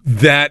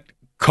 that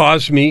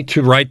caused me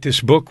to write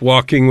this book,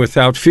 Walking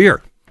Without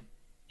Fear.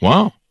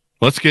 Wow.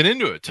 Let's get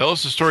into it. Tell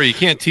us the story. You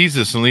can't tease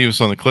us and leave us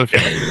on the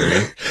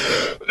cliffhanger.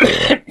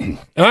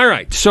 All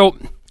right. So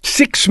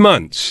 6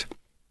 months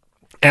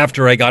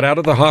after I got out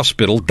of the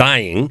hospital,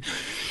 dying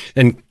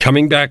and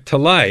coming back to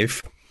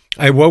life,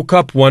 I woke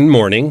up one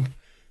morning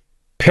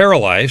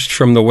paralyzed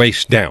from the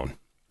waist down.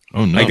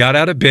 Oh, no. I got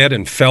out of bed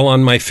and fell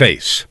on my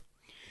face.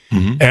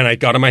 And I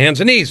got on my hands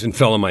and knees and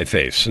fell on my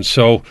face. And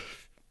so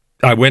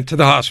I went to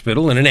the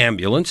hospital in an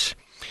ambulance.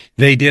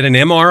 They did an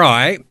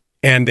MRI,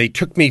 and they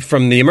took me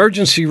from the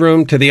emergency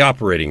room to the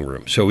operating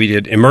room. So we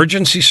did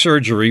emergency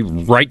surgery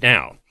right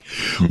now.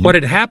 What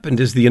had happened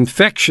is the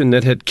infection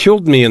that had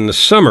killed me in the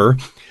summer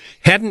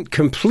hadn't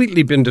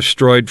completely been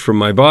destroyed from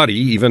my body,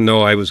 even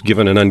though I was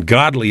given an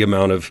ungodly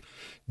amount of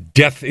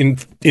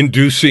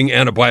death-inducing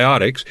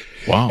antibiotics.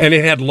 Wow. And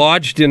it had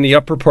lodged in the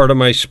upper part of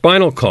my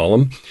spinal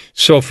column.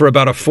 So for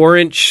about a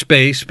 4-inch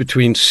space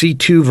between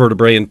C2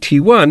 vertebrae and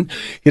T1,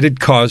 it had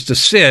caused a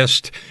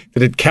cyst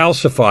that had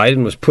calcified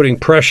and was putting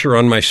pressure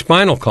on my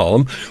spinal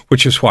column,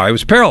 which is why I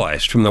was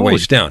paralyzed from the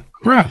waist down.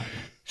 Crap.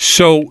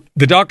 So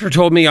the doctor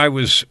told me I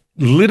was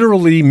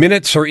literally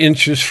minutes or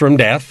inches from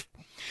death.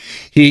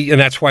 And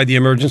that's why the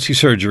emergency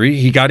surgery.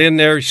 He got in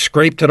there,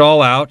 scraped it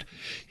all out.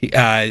 He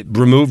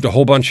removed a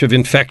whole bunch of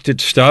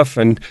infected stuff.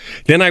 And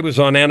then I was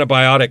on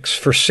antibiotics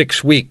for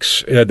 6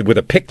 weeks with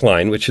a PICC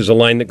line, which is a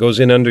line that goes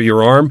in under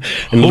your arm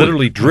and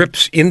literally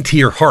drips into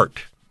your heart.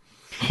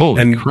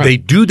 Holy crap. They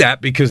do that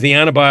because the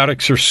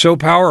antibiotics are so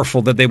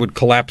powerful that they would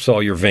collapse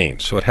all your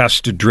veins. So it has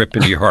to drip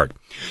into your heart.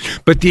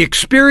 But the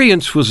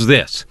experience was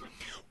this.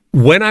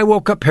 When I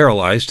woke up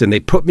paralyzed and they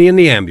put me in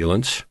the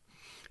ambulance,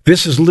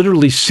 this is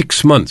literally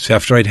 6 months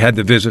after I'd had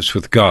the visits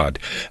with God.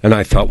 And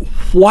I thought,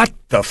 what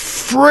the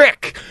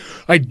frick?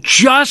 I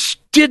just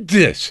did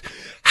this.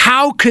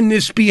 How can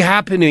this be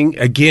happening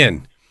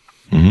again?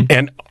 Mm-hmm.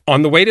 And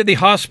on the way to the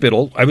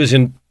hospital, I was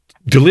in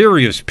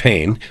delirious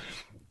pain.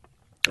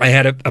 I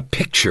had a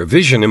picture, a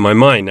vision in my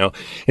mind. Now,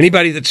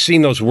 anybody that's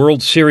seen those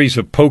World Series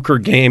of poker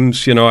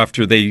games,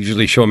 after they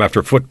usually show them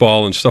after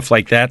football and stuff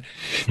like that,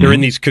 they're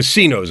in these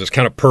casinos. It's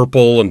kind of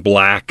purple and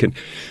black. And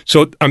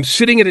so I'm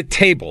sitting at a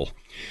table,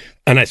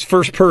 and it's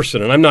first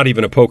person, and I'm not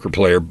even a poker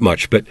player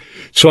much, but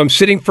so I'm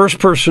sitting first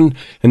person,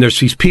 and there's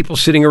these people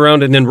sitting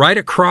around, and then right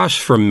across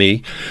from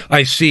me,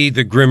 I see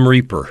the Grim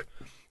Reaper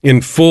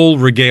in full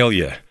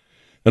regalia.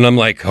 And I'm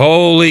like,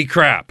 holy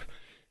crap.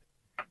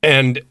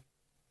 And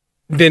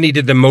then he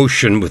did the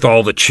motion with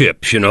all the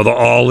chips, the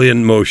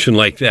all-in motion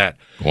like that.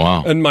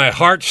 Wow. And my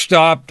heart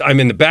stopped.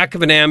 I'm in the back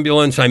of an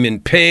ambulance. I'm in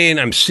pain.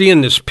 I'm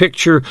seeing this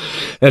picture.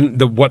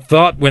 And what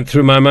thought went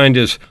through my mind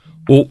is,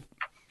 well,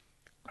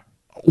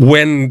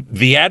 when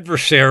the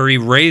adversary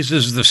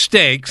raises the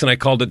stakes, and I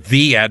called it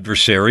the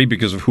adversary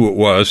because of who it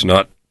was,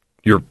 not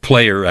your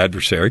player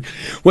adversary.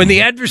 When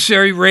the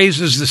adversary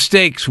raises the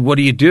stakes, what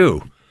do you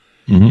do?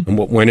 Mm-hmm. And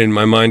what went in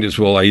my mind is,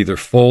 well, I either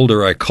fold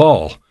or I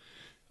call.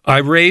 I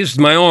raised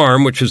my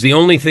arm, which is the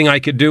only thing I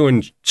could do,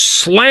 and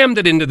slammed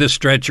it into the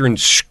stretcher and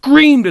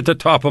screamed at the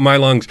top of my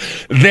lungs,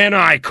 then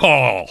I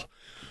call.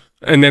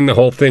 And then the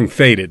whole thing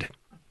faded.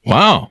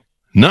 Wow.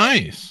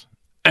 Nice.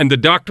 And the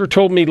doctor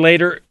told me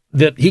later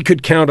that he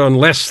could count on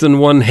less than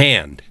one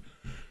hand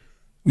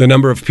the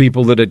number of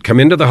people that had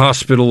come into the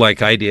hospital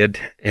like I did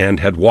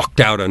and had walked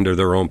out under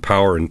their own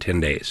power in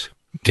 10 days.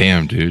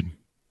 Damn, dude.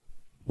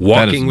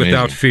 Walking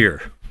without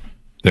fear.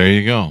 There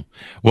you go.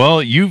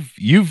 Well,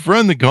 you've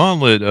run the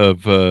gauntlet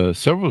of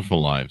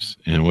several lives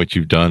in what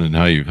you've done and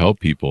how you've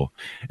helped people,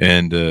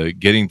 and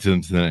getting to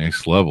them to the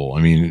next level.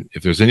 I mean,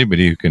 if there's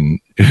anybody who can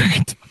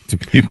talk to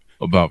people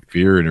about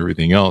fear and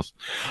everything else,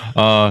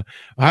 how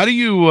do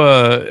you?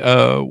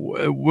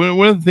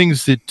 One of the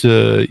things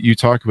that you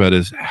talk about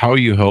is how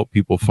you help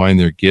people find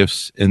their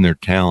gifts and their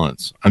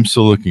talents. I'm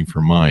still looking for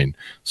mine.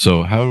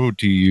 So, how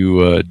do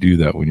you do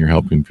that when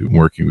you're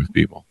working with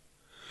people?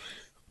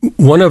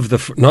 One of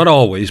the, not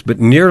always, but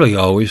nearly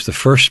always, the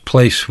first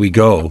place we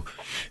go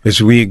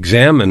is we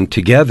examine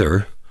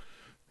together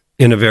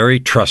in a very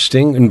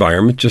trusting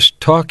environment,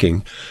 just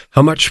talking,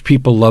 how much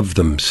people love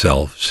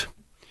themselves.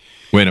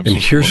 Wait, I'm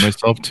supposed to love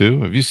myself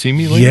too? Have you seen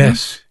me lately?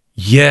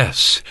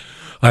 Yes.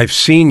 I've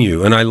seen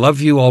you, and I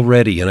love you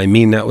already, and I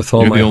mean that with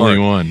all my heart. You're the only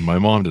one. My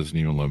mom doesn't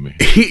even love me.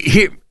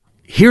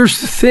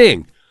 Here's the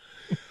thing.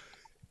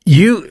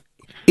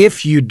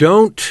 If you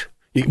don't...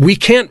 We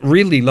can't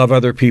really love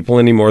other people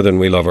any more than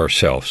we love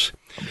ourselves.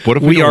 What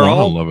if we don't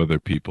want to love other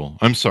people?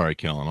 I'm sorry,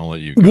 Kellan. I'll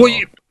let you go.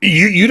 Well,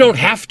 you don't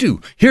have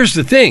to. Here's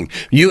the thing.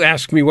 You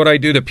ask me what I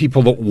do to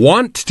people that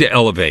want to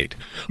elevate.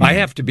 Mm-hmm. I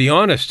have to be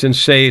honest and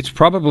say it's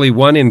probably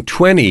 1 in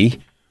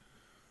 20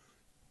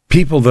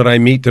 people that I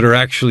meet that are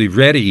actually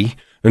ready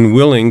and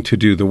willing to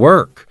do the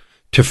work,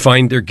 to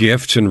find their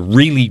gifts and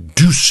really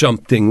do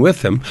something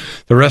with them.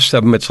 The rest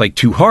of them, it's like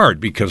too hard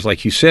because,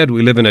 like you said,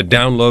 we live in a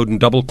download and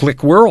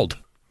double-click world.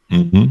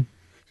 Mm-hmm.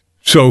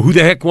 So who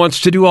the heck wants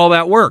to do all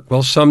that work?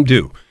 Well, some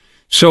do.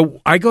 So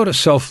I go to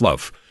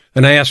self-love,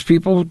 and I ask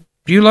people,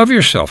 do you love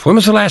yourself? When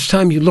was the last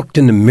time you looked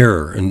in the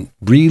mirror and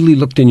really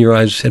looked in your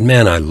eyes and said,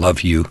 man, I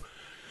love you?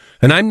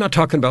 And I'm not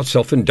talking about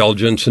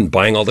self-indulgence and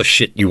buying all the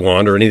shit you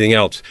want or anything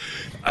else.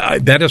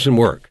 That doesn't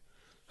work.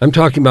 I'm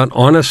talking about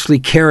honestly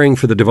caring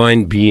for the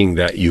divine being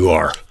that you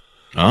are.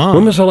 Oh.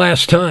 When was the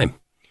last time?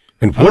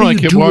 And what are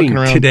you doing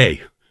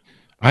today?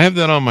 I have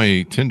that on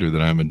my Tinder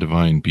that I'm a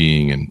divine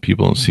being, and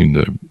people don't seem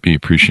to be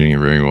appreciating it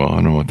very well. I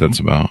don't know what that's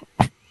about.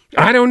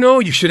 I don't know.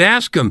 You should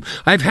ask them.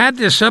 I've had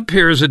this up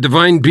here as a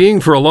divine being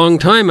for a long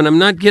time, and I'm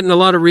not getting a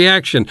lot of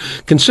reaction.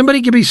 Can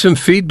somebody give me some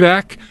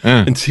feedback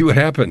and see what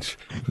happens?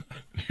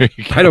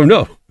 I don't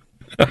know.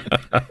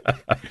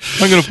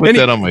 I'm going to put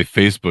that on my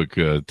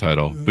Facebook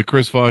title. The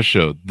Chris Voss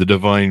Show, the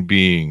divine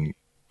being.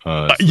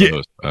 I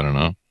don't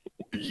know.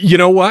 You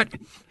know what?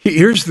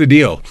 Here's the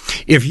deal.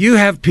 If you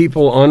have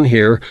people on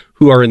here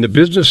who are in the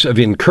business of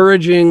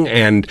encouraging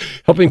and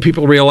helping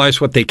people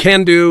realize what they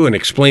can do and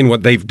explain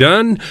what they've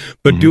done,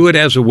 but do it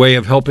as a way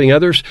of helping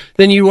others,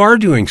 then you are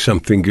doing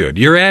something good.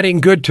 You're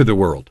adding good to the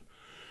world.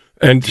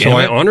 And so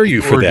I honor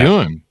you for that.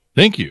 Doing.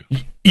 Thank you.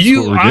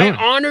 I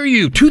honor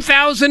you.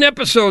 2,000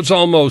 episodes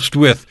almost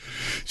with.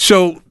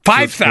 So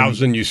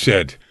 5,000 you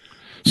said.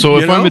 So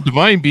if I'm a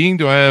divine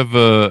being,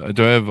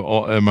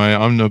 am I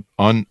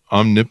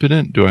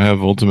omnipotent? Do I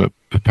have ultimate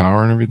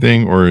power and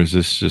everything? Or is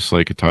this just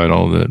like a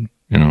title that,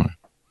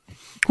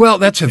 Well,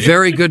 that's a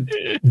very good,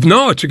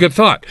 it's a good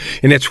thought.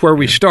 And it's where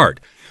we start.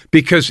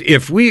 Because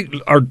if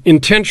we are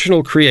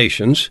intentional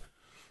creations,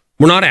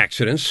 we're not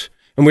accidents,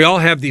 and we all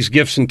have these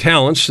gifts and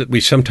talents that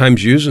we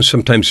sometimes use and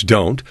sometimes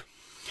don't.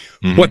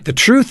 Mm-hmm. What the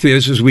truth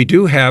is we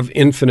do have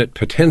infinite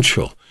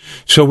potential.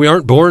 So we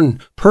aren't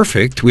born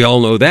perfect. We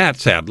all know that,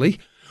 sadly.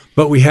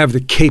 But we have the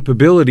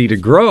capability to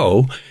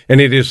grow, and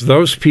it is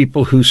those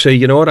people who say,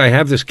 you know what, I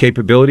have this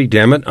capability,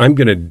 damn it, I'm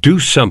going to do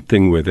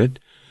something with it,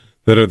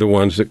 that are the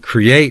ones that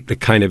create the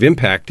kind of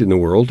impact in the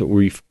world that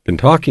we've been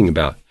talking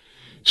about.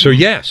 So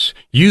yes,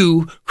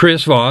 you,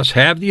 Chris Voss,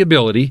 have the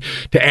ability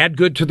to add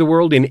good to the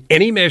world in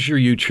any measure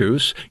you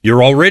choose.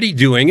 You're already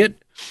doing it,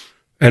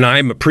 and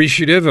I'm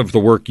appreciative of the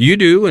work you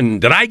do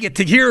and that I get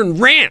to hear and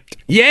rant.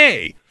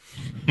 Yay!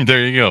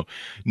 There you go.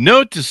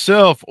 Note to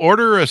self,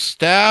 order a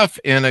staff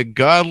and a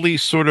godly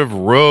sort of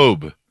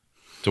robe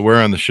to wear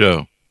on the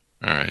show.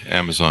 All right,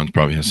 Amazon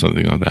probably has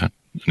something on that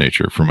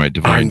nature for my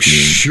divine being. I'm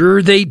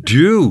sure they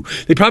do.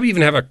 They probably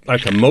even have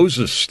a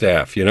Moses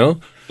staff, you know?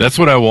 That's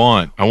what I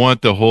want. I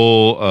want the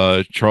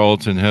whole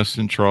Charlton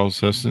Heston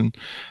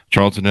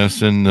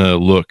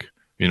look,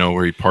 you know,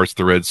 where he parts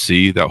the Red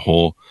Sea, that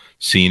whole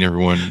scene,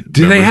 everyone.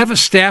 Do they have a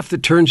staff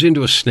that turns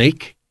into a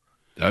snake?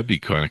 That'd be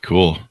kind of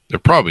cool. There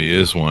probably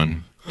is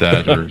one.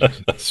 That, or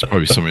it's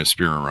probably somebody at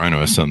Spear and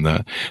Rhino has done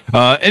that.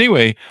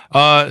 Anyway,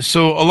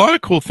 so a lot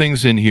of cool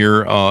things in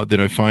here that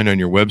I find on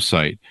your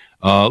website.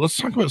 Let's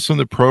talk about some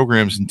of the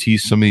programs and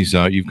tease some of these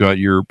out. You've got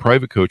your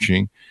private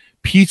coaching,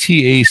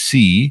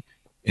 PTAC,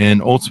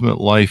 and Ultimate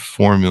Life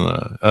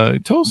Formula.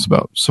 Tell us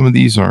about some of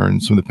these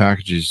and some of the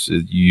packages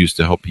that you use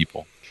to help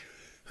people.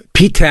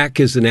 PTAC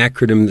is an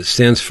acronym that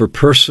stands for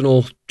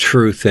Personal,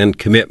 Truth, and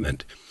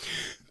Commitment.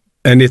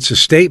 And it's a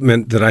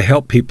statement that I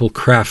help people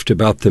craft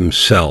about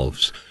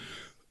themselves.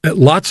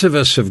 Lots of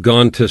us have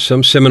gone to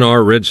some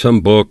seminar, read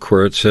some book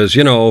where it says,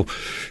 you know,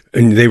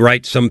 and they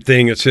write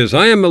something that says,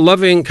 I am a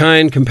loving,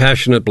 kind,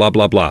 compassionate, blah,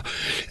 blah, blah.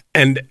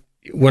 And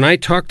when I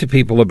talk to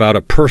people about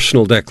a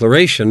personal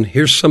declaration,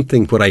 here's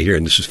what I hear,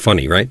 and this is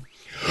funny, right?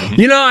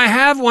 You know, I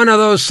have one of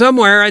those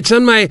somewhere. I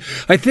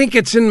think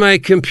it's in my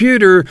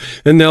computer,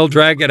 and they'll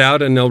drag it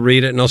out and they'll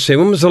read it, and I'll say,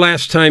 when was the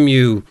last time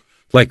you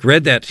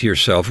read that to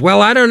yourself?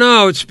 Well, I don't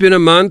know. It's been a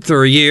month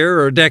or a year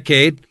or a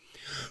decade.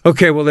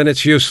 Okay, well, then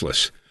it's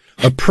useless.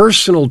 A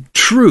personal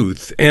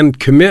truth and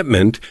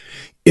commitment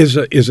is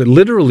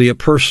literally a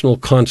personal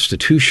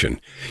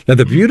constitution. Now,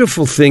 the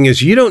beautiful thing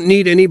is you don't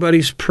need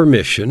anybody's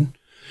permission.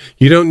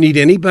 You don't need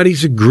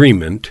anybody's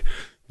agreement.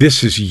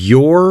 This is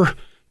your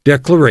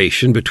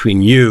declaration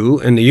between you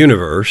and the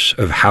universe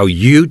of how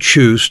you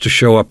choose to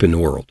show up in the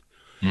world.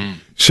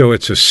 So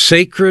it's a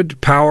sacred,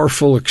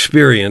 powerful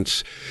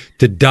experience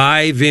to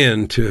dive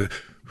into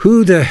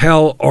who the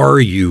hell are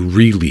you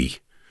really?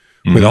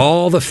 With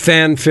all the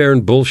fanfare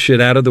and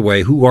bullshit out of the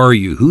way, who are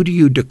you? Who do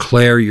you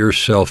declare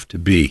yourself to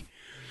be?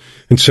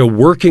 And so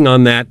working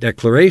on that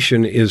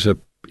declaration is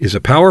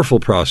a powerful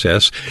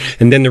process.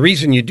 And then the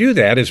reason you do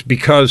that is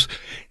because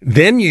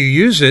then you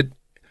use it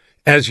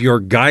as your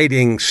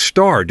guiding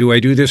star. Do I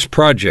do this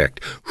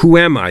project? Who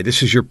am I?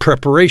 This is your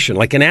preparation.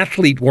 Like an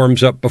athlete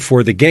warms up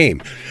before the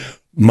game.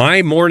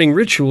 My morning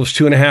ritual is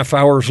 2.5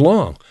 hours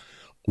long.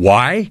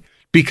 Why?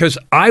 Because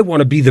I want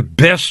to be the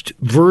best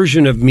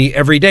version of me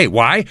every day.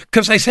 Why?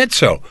 Because I said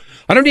so.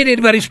 I don't need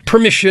anybody's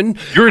permission.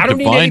 I don't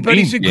need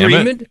anybody's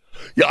agreement.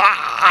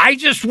 I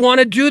just want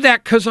to do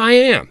that because I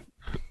am.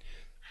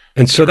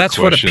 And so that's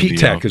what a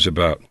PTAC is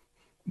about.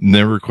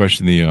 Never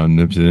question the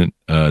omnipotent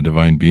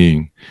divine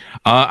being.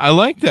 I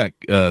like that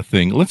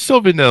thing. Let's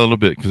delve into that a little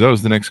bit, because that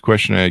was the next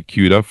question I had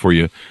queued up for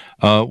you.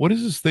 What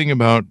is this thing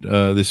about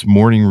this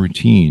morning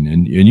routine?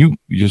 And you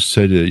just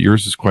said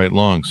yours is quite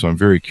long, so I'm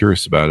very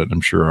curious about it.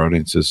 I'm sure our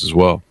audience is as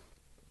well.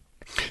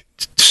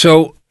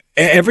 So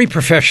every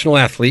professional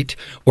athlete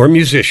or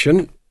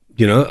musician,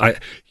 you know,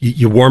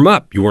 you warm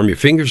up. You warm your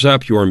fingers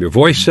up. You warm your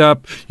voice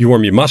up. You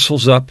warm your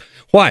muscles up.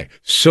 Why?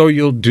 So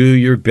you'll do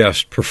your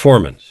best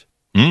performance.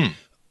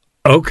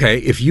 Okay,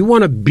 if you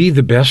want to be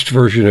the best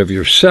version of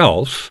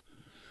yourself,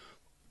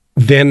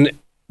 then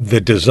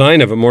the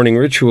design of a morning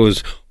ritual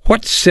is,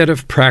 what set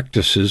of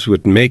practices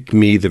would make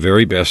me the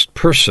very best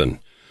person?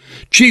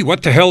 Gee,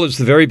 what the hell is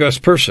the very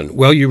best person?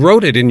 Well, you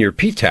wrote it in your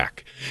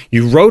PTAC.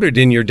 You wrote it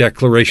in your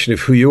declaration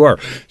of who you are.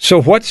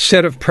 So what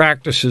set of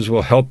practices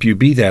will help you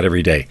be that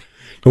every day?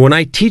 And when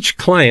I teach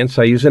clients,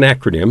 I use an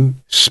acronym,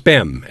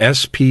 SPEM,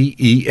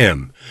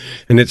 S-P-E-M,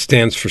 and it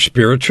stands for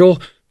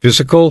spiritual,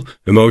 physical,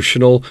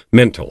 emotional,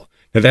 mental.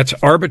 Now, that's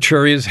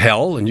arbitrary as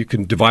hell, and you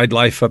can divide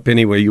life up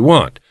any way you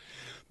want.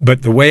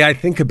 But the way I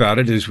think about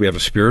it is we have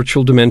a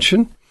spiritual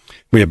dimension.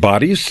 We have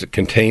bodies that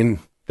contain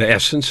the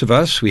essence of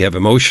us. We have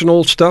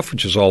emotional stuff,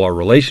 which is all our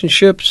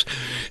relationships,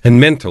 and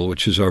mental,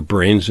 which is our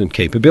brains and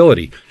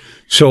capability.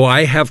 So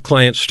I have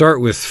clients start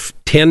with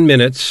 10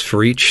 minutes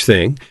for each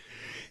thing,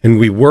 and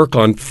we work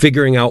on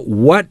figuring out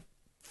what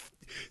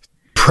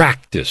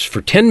practice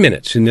for 10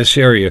 minutes in this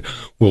area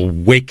will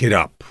wake it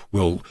up,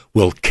 will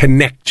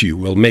connect you,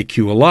 will make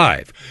you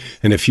alive.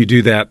 And if you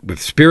do that with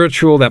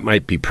spiritual, that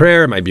might be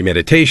prayer, it might be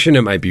meditation,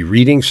 it might be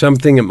reading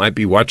something, it might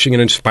be watching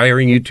an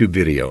inspiring YouTube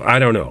video. I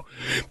don't know.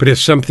 But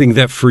it's something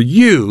that for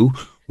you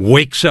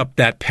wakes up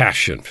that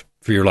passion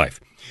for your life.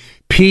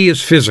 P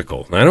is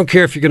physical. I don't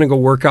care if you're going to go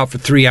work out for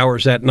 3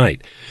 hours that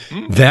night.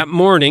 That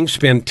morning,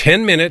 spend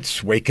 10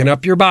 minutes waking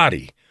up your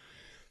body.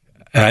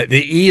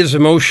 The E is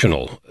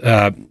emotional,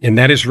 and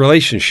that is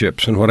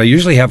relationships. And what I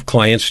usually have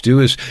clients do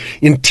is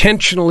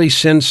intentionally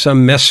send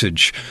some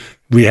message.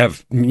 We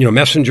have,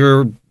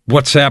 messenger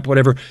WhatsApp,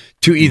 whatever,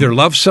 to either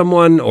love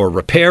someone or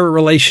repair a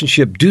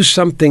relationship, do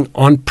something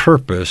on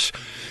purpose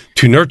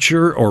to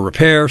nurture or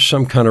repair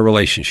some kind of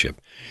relationship.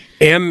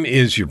 M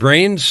is your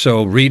brain,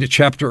 so read a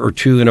chapter or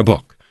two in a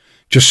book.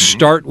 Just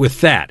start with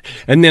that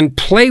and then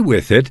play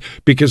with it,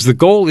 because the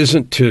goal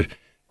isn't to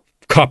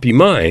copy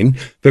mine.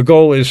 The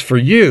goal is for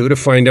you to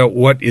find out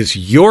what is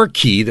your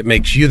key that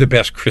makes you the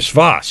best Chris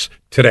Voss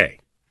today.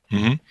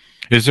 Mm-hmm.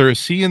 Is there a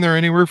C in there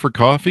anywhere for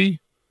coffee?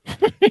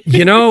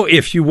 You know,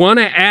 if you want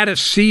to add a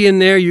C in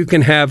there, you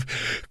can have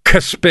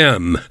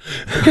Caspem.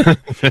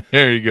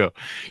 There you go.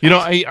 You know,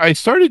 I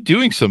started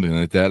doing something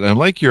like that. And I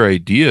like your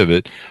idea of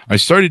it. I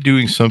started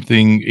doing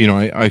something, you know,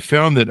 I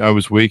found that I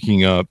was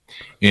waking up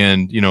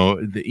and, you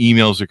know, the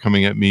emails are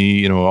coming at me,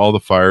 you know, all the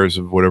fires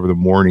of whatever the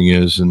morning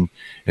is and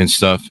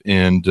stuff.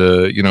 And,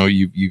 you know,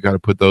 you got to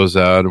put those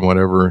out and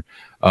whatever.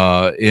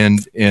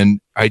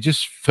 And I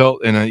just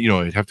felt, and I, you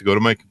know, I'd have to go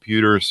to my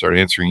computer, start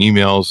answering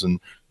emails, and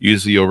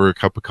usually over a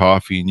cup of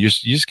coffee, and you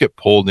just get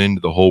pulled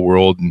into the whole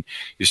world, and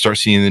you start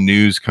seeing the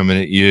news coming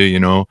at you. You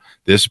know,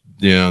 this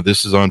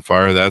is on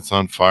fire, that's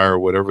on fire,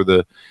 whatever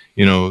the,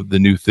 you know, the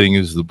new thing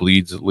is, the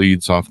bleeds that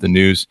leads off the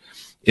news,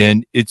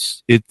 and it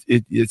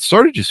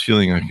started just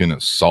feeling like an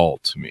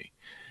assault to me,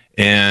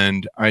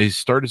 and I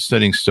started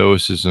studying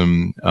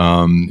Stoicism,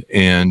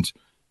 and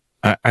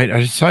I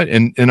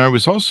decided, and I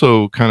was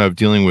also kind of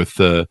dealing with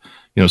you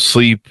know,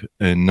 sleep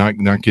and not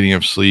getting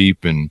enough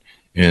sleep, and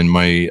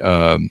my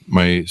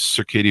my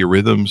circadian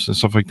rhythms and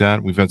stuff like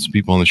that. We've had some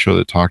people on the show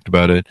that talked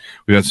about it.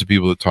 We've had some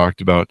people that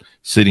talked about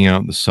sitting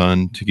out in the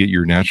sun to get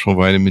your natural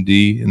vitamin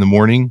D in the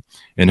morning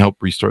and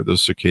help restart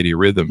those circadian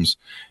rhythms.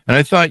 And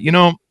I thought, you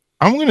know,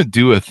 I'm going to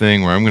do a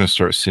thing where I'm going to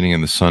start sitting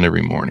in the sun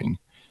every morning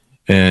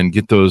and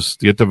get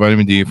the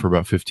vitamin D for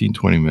about 15,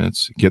 20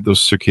 minutes, get those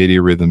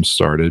circadian rhythms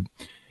started.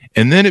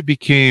 And then it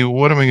became,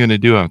 what am I going to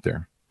do out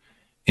there?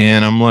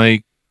 And I'm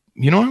like,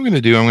 you know what I'm going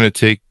to do? I'm going to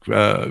take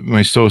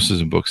my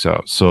Stoicism books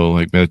out. So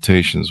like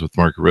Meditations with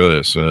Mark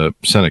Aurelius,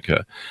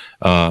 Seneca,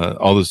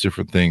 all those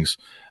different things.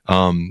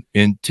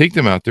 And take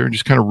them out there and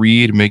just kind of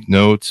read, make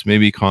notes,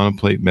 maybe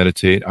contemplate,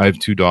 meditate. I have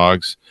 2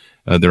 dogs.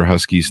 They're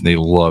Huskies, and they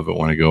love it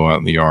when I go out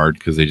in the yard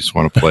because they just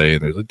want to play.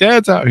 And they're like,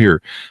 Dad's out here.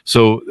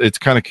 So it's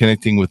kind of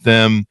connecting with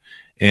them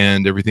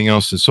and everything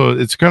else. And so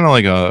it's kind of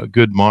like a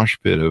good mosh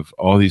pit of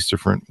all these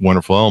different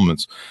wonderful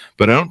elements.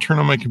 But I don't turn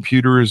on my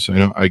computers.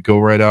 I go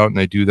right out and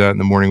I do that in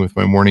the morning with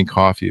my morning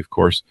coffee, of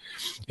course.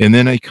 And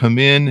then I come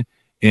in,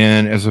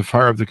 and as I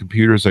fire up the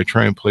computers, I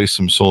try and play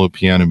some solo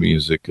piano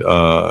music, you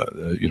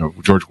know,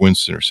 George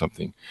Winston or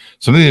something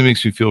that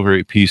makes me feel very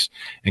at peace,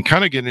 and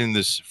kind of get in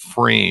this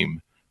frame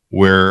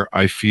where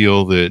I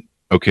feel that,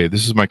 okay,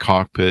 this is my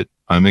cockpit.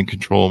 I'm in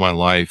control of my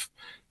life.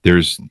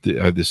 There's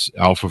this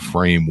alpha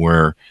frame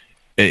where,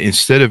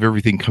 instead of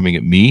everything coming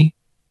at me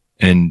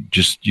and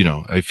just, you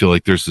know, I feel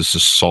like there's this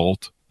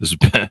assault, this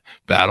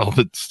battle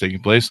that's taking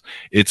place.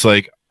 It's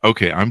like,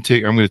 okay, I'm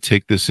going to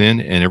take this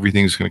in, and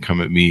everything's going to come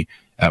at me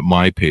at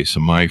my pace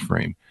and my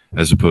frame,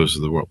 as opposed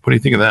to the world. What do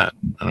you think of that?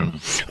 I don't know.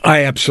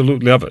 I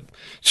absolutely love it.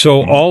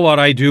 So all what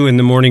I do in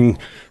the morning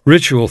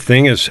ritual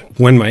thing is,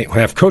 when I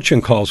have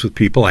coaching calls with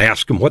people, I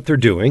ask them what they're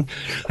doing.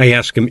 I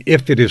ask them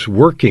if it is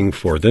working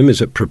for them.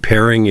 Is it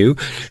preparing you?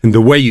 And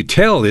the way you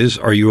tell is,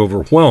 are you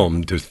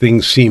overwhelmed? Do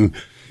things seem,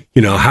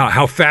 you know,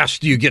 how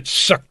fast do you get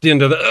sucked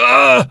into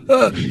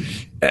the,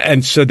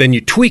 and so then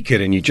you tweak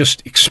it and you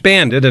just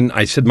expand it. And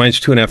I said,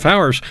 mine's 2.5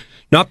 hours,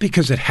 not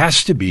because it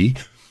has to be,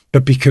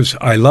 but because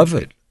I love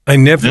it. I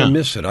never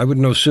miss it. I would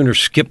no sooner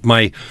skip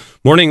my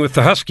Morning with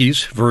the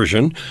Huskies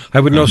version. I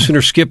would no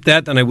sooner skip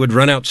that than I would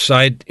run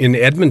outside in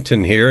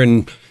Edmonton here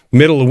in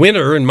middle of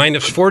winter and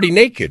minus 40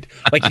 naked.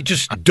 Like, you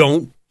just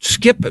don't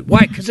skip it.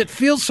 Why? Because it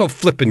feels so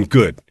flippin'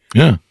 good.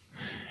 Yeah.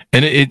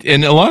 And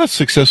and a lot of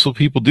successful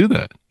people do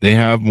that. They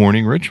have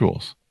morning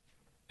rituals.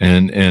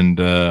 And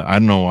I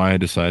don't know why I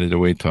decided to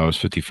wait till I was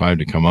 55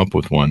 to come up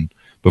with one.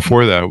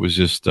 Before that, it was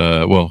just,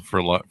 for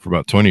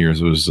about 20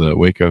 years, it was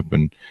wake up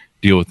and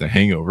deal with the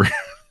hangover.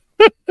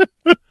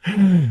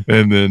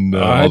 And then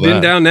I've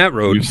been down that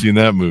road. You've seen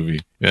that movie.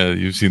 Yeah,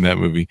 you've seen that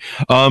movie.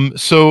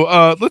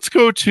 So let's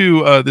go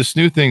to this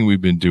new thing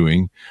we've been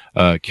doing,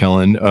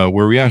 Kellan,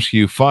 where we ask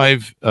you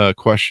 5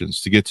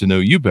 questions to get to know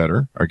you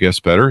better, our guests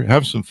better,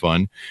 have some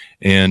fun,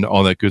 and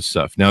all that good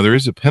stuff. Now, there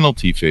is a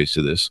penalty phase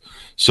to this,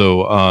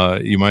 so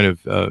you might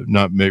have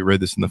not read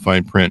this in the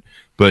fine print,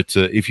 but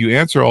if you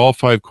answer all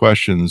 5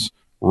 questions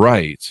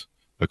right,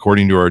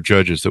 according to our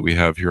judges that we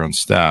have here on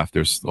staff,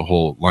 there's the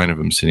whole line of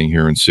them sitting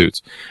here in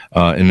suits,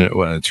 and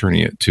an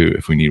attorney too,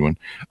 if we need one.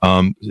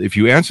 If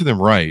you answer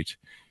them right,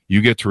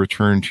 you get to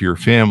return to your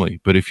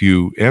family. But if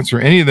you answer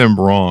any of them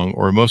wrong,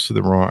 or most of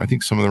them wrong, I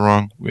think some of them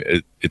wrong,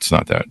 it's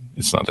not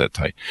that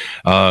tight.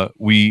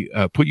 We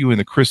put you in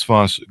the Chris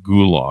Voss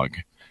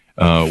gulag,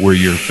 where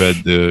you're fed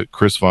the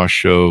Chris Voss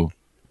show.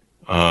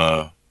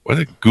 What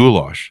is it?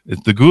 Goulash.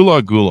 It's the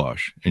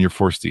goulash, and you're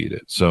forced to eat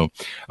it. So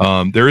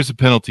there is a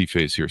penalty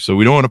phase here. So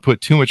we don't want to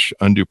put too much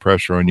undue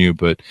pressure on you,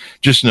 but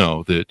just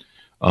know that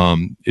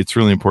It's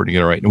really important to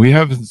get it right. And we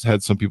have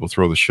had some people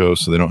throw the show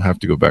so they don't have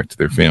to go back to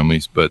their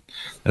families, but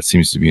that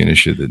seems to be an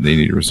issue that they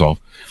need to resolve.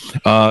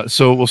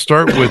 So we'll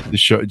start with the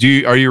show.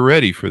 Are you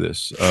ready for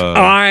this?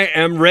 I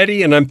am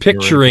ready, and I'm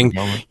picturing,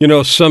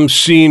 some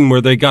scene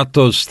where they got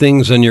those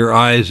things in your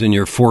eyes and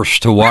you're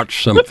forced to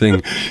watch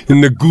something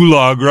in the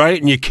gulag, right?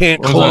 And you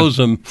can't close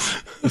them.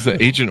 Is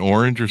that Agent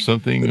Orange or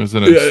something? Was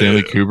that a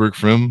Stanley Kubrick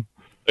film?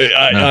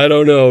 I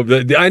don't know.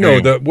 I know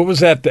what was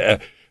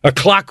that? A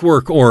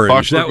Clockwork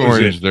Orange. Clockwork that was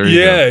Orange. It. There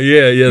you go.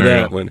 Yeah,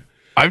 that one.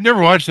 I've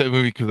never watched that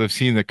movie because I've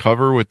seen the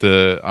cover with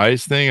the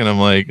eyes thing, and I'm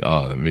like,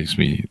 oh,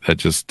 that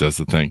just does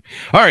the thing.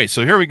 All right,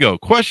 so here we go.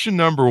 Question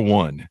number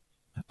 1.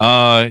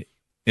 And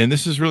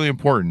this is really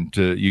important.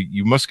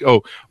 You must.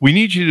 We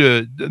need you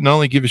to not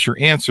only give us your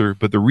answer,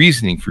 but the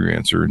reasoning for your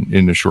answer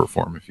in the short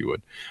form, if you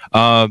would.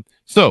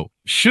 So,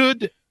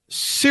 should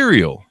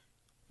cereal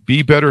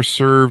be better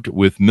served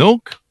with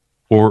milk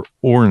or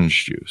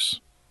orange juice?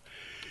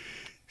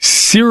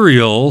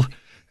 Cereal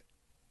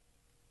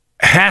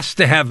has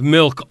to have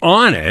milk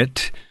on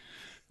it,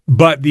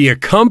 but the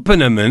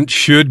accompaniment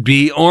should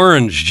be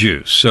orange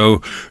juice.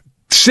 So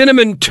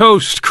Cinnamon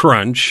Toast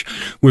Crunch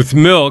with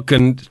milk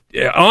and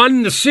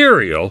on the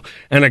cereal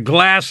and a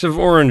glass of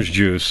orange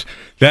juice.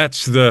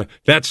 That's the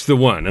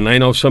one. And I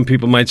know some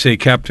people might say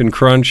Captain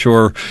Crunch,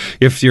 or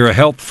if you're a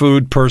health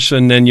food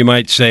person, then you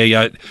might say,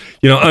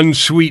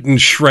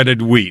 unsweetened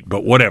shredded wheat,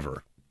 but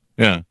whatever.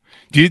 Yeah.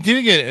 Do you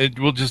think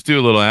we'll just do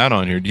a little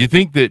add-on here. Do you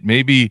think that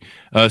maybe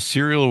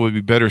cereal would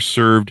be better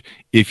served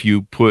if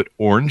you put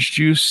orange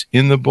juice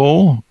in the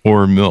bowl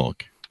or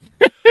milk?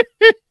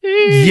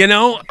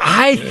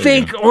 I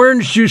think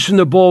orange juice in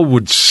the bowl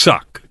would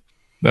suck.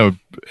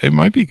 It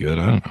might be good.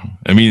 I don't know.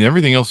 I mean,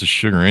 everything else is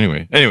sugar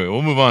anyway. Anyway,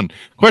 we'll move on.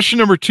 Question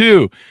number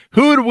 2.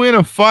 Who would win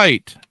a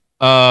fight?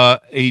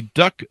 A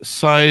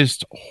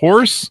duck-sized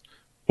horse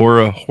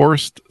or a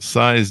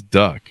horse-sized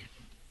duck?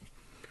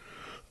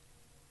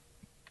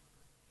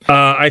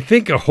 I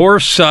think a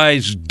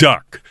horse-sized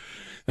duck.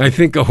 I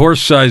think a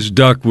horse-sized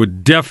duck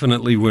would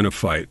definitely win a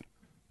fight.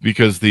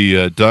 Because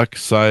the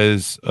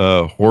duck-sized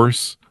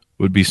horse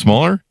would be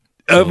smaller?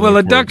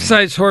 A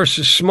duck-sized horse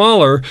is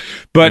smaller,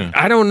 but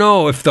I don't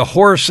know if the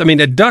horse... I mean,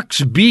 a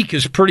duck's beak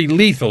is pretty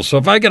lethal, so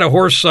if I get a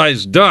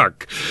horse-sized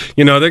duck,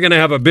 they're going to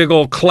have a big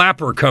old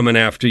clapper coming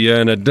after you,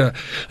 and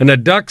a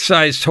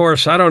duck-sized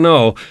horse, I don't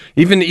know.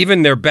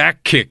 Even their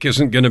back kick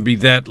isn't going to be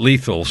that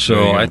lethal,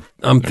 so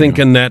I'm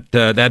thinking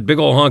that big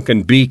old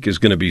honking beak is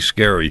going to be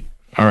scary.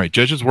 All right,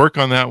 judges, work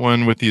on that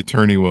one with the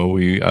attorney while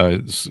we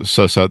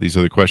suss out these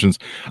other questions.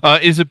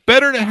 Is it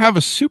better to have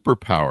a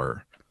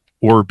superpower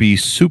or be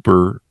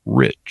super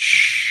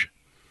rich?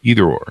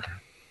 Either or.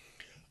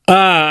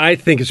 I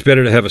think it's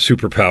better to have a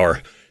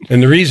superpower.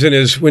 And the reason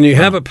is when you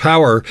have a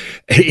power,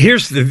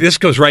 this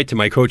goes right to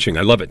my coaching.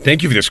 I love it.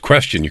 Thank you for this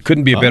question. You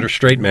couldn't be a better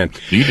straight man.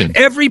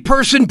 Every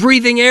person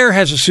breathing air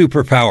has a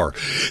superpower.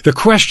 The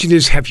question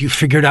is, have you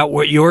figured out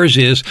what yours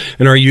is,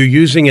 and are you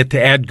using it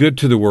to add good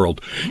to the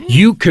world?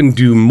 You can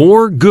do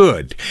more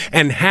good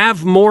and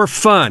have more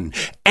fun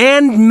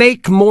and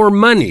make more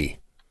money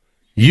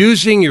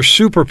using your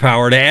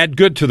superpower to add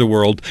good to the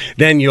world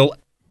than you'll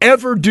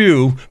ever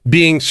do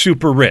being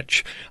super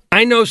rich.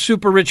 I know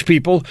super rich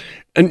people,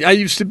 and I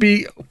used to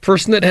be a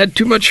person that had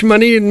too much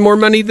money and more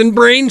money than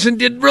brains and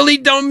did really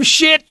dumb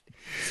shit.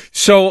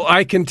 So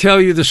I can tell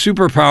you the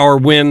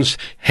superpower wins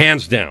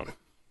hands down.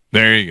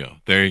 There you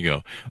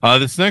go.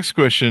 This next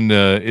question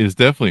is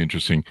definitely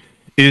interesting.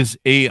 Is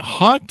a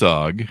hot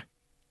dog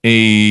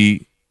a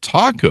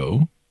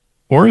taco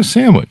or a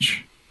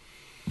sandwich?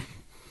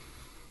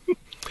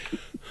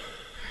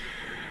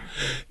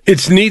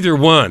 It's neither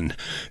one.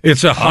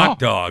 It's a hot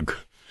dog.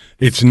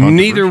 It's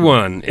neither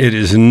one. It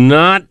is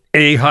not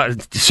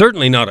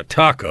certainly not a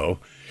taco,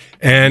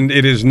 and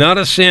it is not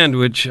a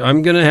sandwich.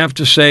 I'm going to have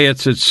to say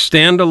it's a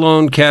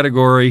standalone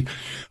category.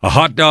 A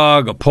hot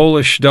dog, a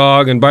Polish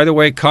dog, and by the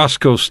way,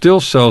 Costco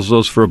still sells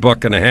those for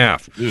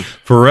 $1.50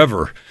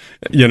 forever.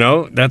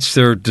 That's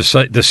their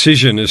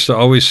decision is to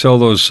always sell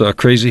those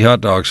crazy hot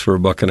dogs for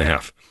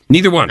 $1.50.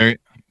 Neither one.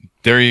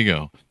 There you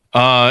go.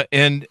 I'm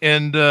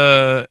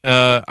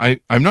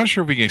not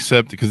sure if we can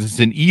accept it because it's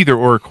an either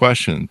or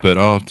question, but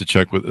I'll have to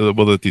check with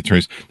the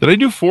attorneys. Did I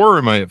do 4 or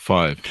am I at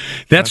 5?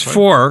 That's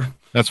 4.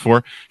 That's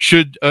 4.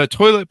 Should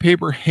toilet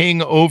paper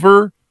hang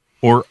over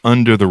or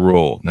under the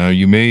roll? Now,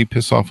 you may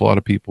piss off a lot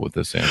of people with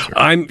this answer.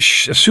 I'm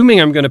assuming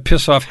I'm going to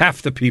piss off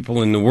half the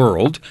people in the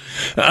world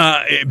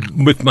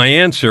with my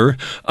answer.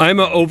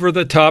 I'm an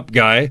over-the-top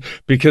guy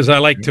because I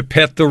like to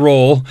pet the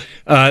roll.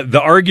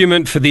 The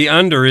argument for the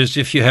under is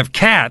if you have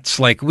cats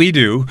like we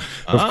do,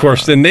 of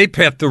course, then they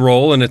pet the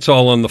roll and it's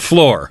all on the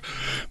floor.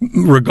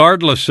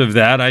 Regardless of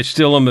that, I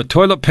still am a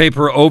toilet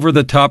paper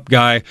over-the-top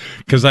guy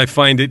because I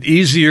find it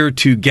easier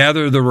to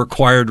gather the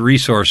required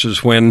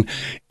resources when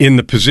in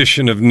the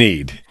position of need.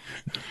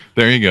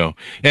 There you go.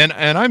 And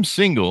I'm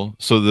single,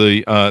 so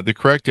the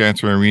correct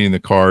answer I'm reading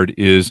the card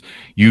is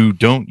you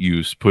don't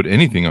put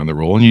anything on the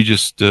roll, and you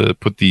just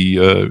put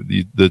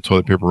the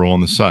toilet paper roll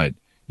on the side.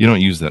 You don't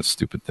use that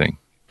stupid thing.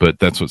 but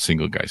that's what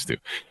single guys do.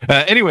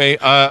 Anyway,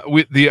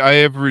 I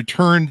have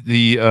returned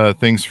the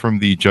things from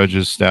the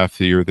judges' staff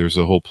here. There's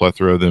a whole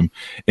plethora of them,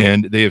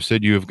 and they have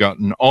said you have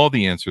gotten all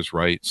the answers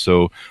right.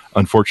 So,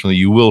 unfortunately,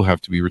 you will have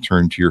to be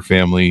returned to your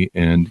family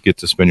and get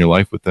to spend your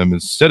life with them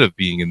instead of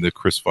being in the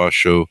Chris Voss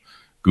Show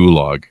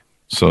gulag.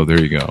 So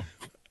there you go.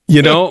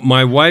 You know,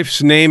 my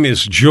wife's name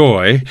is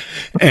Joy,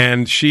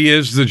 and she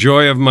is the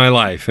joy of my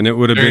life, and it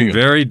would have been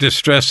very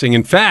distressing.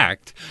 In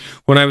fact,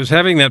 when I was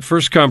having that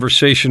first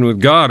conversation with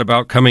God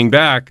about coming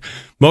back,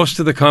 most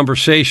of the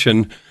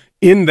conversation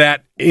in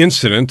that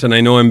incident, and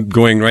I know I'm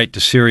going right to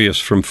serious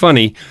from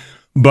funny,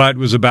 but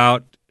was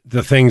about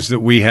the things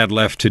that we had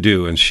left to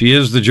do, and she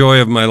is the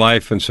joy of my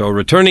life, and so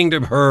returning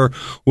to her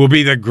will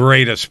be the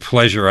greatest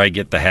pleasure I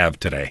get to have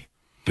today.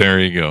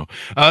 There you go.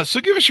 So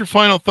give us your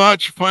final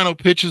thoughts, your final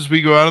pitch as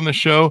we go out on the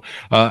show,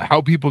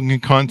 how people can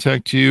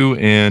contact you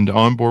and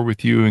on board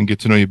with you and get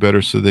to know you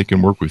better so they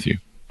can work with you.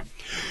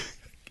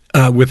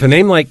 With a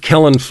name like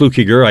Kellan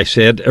Fluckiger, I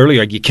said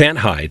earlier, you can't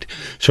hide.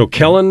 So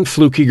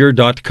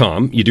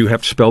KellanFluckiger.com. You do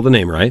have to spell the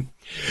name right.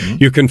 Mm-hmm.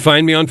 You can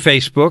find me on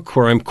Facebook,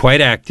 where I'm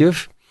quite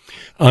active.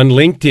 On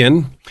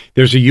LinkedIn,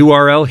 there's a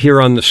URL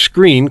here on the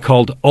screen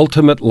called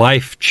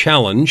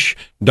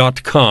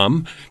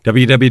ultimatelifechallenge.com,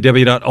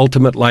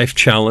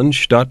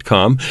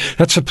 www.ultimatelifechallenge.com.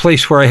 That's a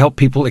place where I help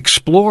people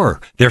explore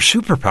their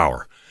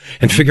superpower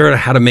and figure out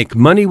how to make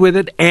money with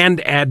it and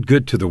add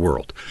good to the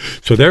world.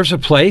 So there's a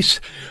place.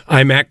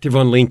 I'm active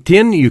on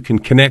LinkedIn. You can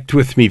connect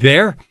with me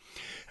there.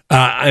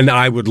 And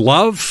I would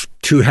love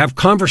to have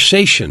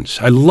conversations.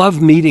 I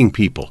love meeting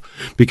people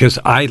because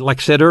like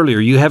I said earlier,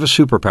 you have a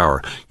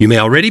superpower. You may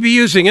already be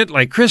using it,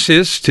 like Chris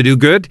is, to do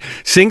good,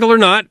 single or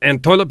not,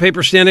 and toilet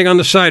paper standing on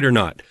the side or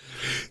not.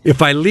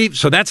 If I leave,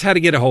 so that's how to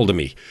get a hold of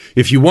me.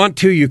 If you want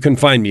to, you can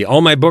find me.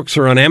 All my books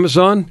are on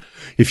Amazon.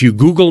 If you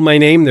Google my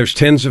name, there's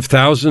tens of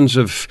thousands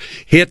of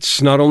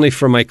hits, not only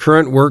from my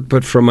current work,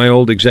 but from my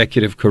old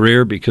executive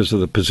career because of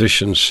the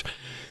positions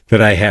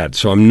that I had.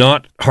 So I'm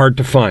not hard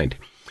to find.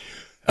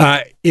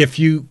 I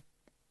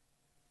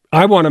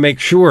want to make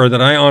sure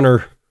that I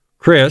honor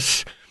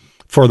Chris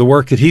for the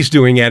work that he's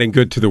doing adding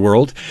good to the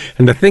world.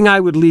 And the thing I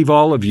would leave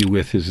all of you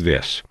with is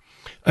this.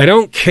 I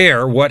don't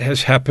care what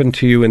has happened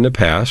to you in the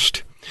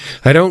past.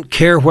 I don't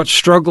care what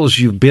struggles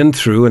you've been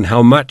through and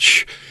how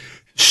much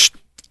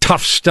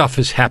tough stuff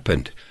has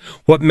happened.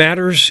 What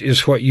matters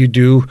is what you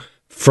do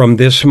from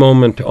this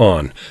moment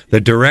on. The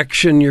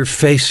direction you're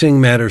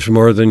facing matters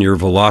more than your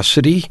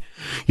velocity.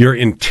 Your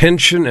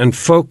intention and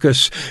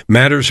focus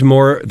matters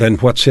more than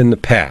what's in the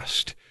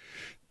past.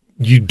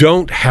 You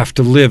don't have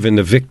to live in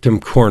the victim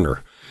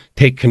corner.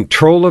 Take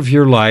control of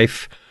your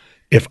life.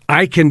 If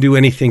I can do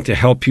anything to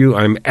help you,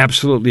 I'm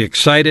absolutely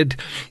excited.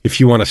 If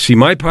you want to see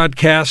my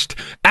podcast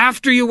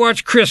after you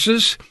watch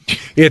Chris's,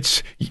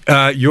 it's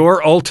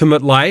Your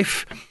Ultimate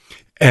Life.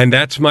 And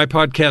that's my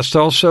podcast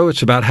also.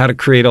 It's about how to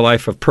create a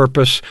life of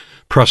purpose,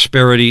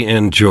 prosperity,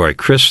 and joy.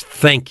 Chris,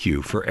 thank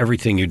you for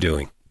everything you're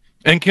doing.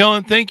 And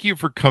Kellan, thank you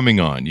for coming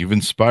on. You've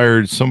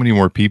inspired so many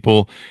more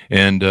people,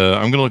 and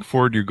I'm going to look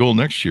forward to your goal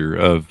next year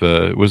of,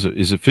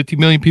 is it 50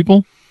 million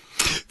people?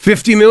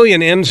 50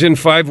 million ends in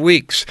 5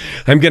 weeks.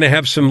 I'm going to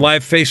have some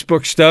live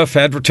Facebook stuff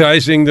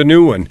advertising the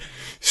new one.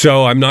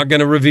 So I'm not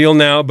going to reveal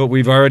now, but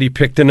we've already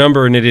picked a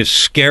number, and it is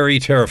scary,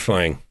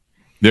 terrifying.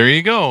 There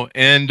you go.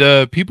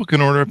 And people can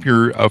order up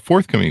your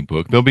forthcoming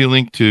book. They'll be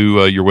linked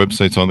to your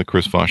websites on the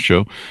Chris Voss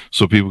Show,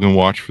 so people can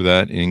watch for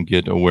that and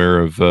get aware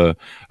of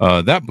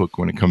that book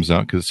when it comes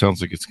out, because it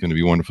sounds like it's going to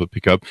be wonderful to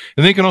pick up.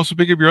 And they can also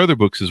pick up your other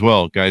books as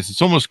well, guys.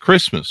 It's almost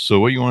Christmas, so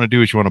what you want to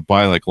do is you want to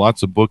buy like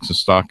lots of books and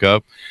stock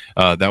up.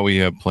 That way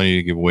you have plenty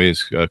to give away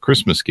as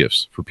Christmas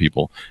gifts for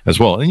people as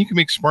well. And you can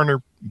make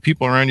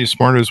people around you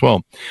smarter as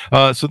well.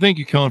 So thank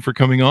you, Kellan, for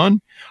coming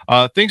on.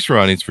 Thanks for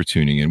our audience for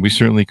tuning in. We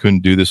certainly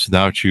couldn't do this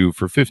without you.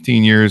 For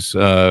 15 years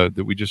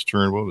that we just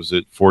turned,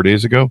 4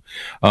 days ago?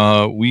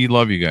 We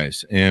love you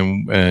guys.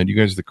 And you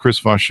guys are the Chris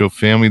Voss Show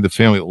family, the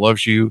family that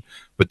loves you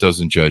but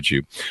doesn't judge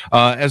you.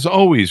 As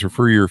always,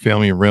 refer your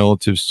family and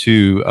relatives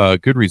to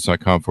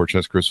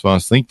goodreads.com/Chris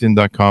Voss,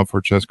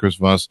 linkedin.com/Chris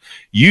Voss,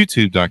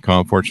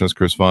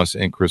 youtube.com/Chris Voss,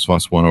 and Chris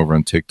Voss1 over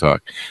on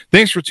TikTok.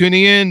 Thanks for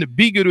tuning in.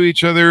 Be good to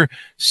each other.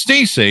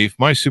 Stay safe.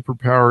 My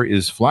superpower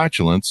is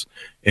flatulence,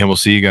 and we'll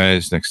see you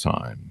guys next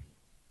time.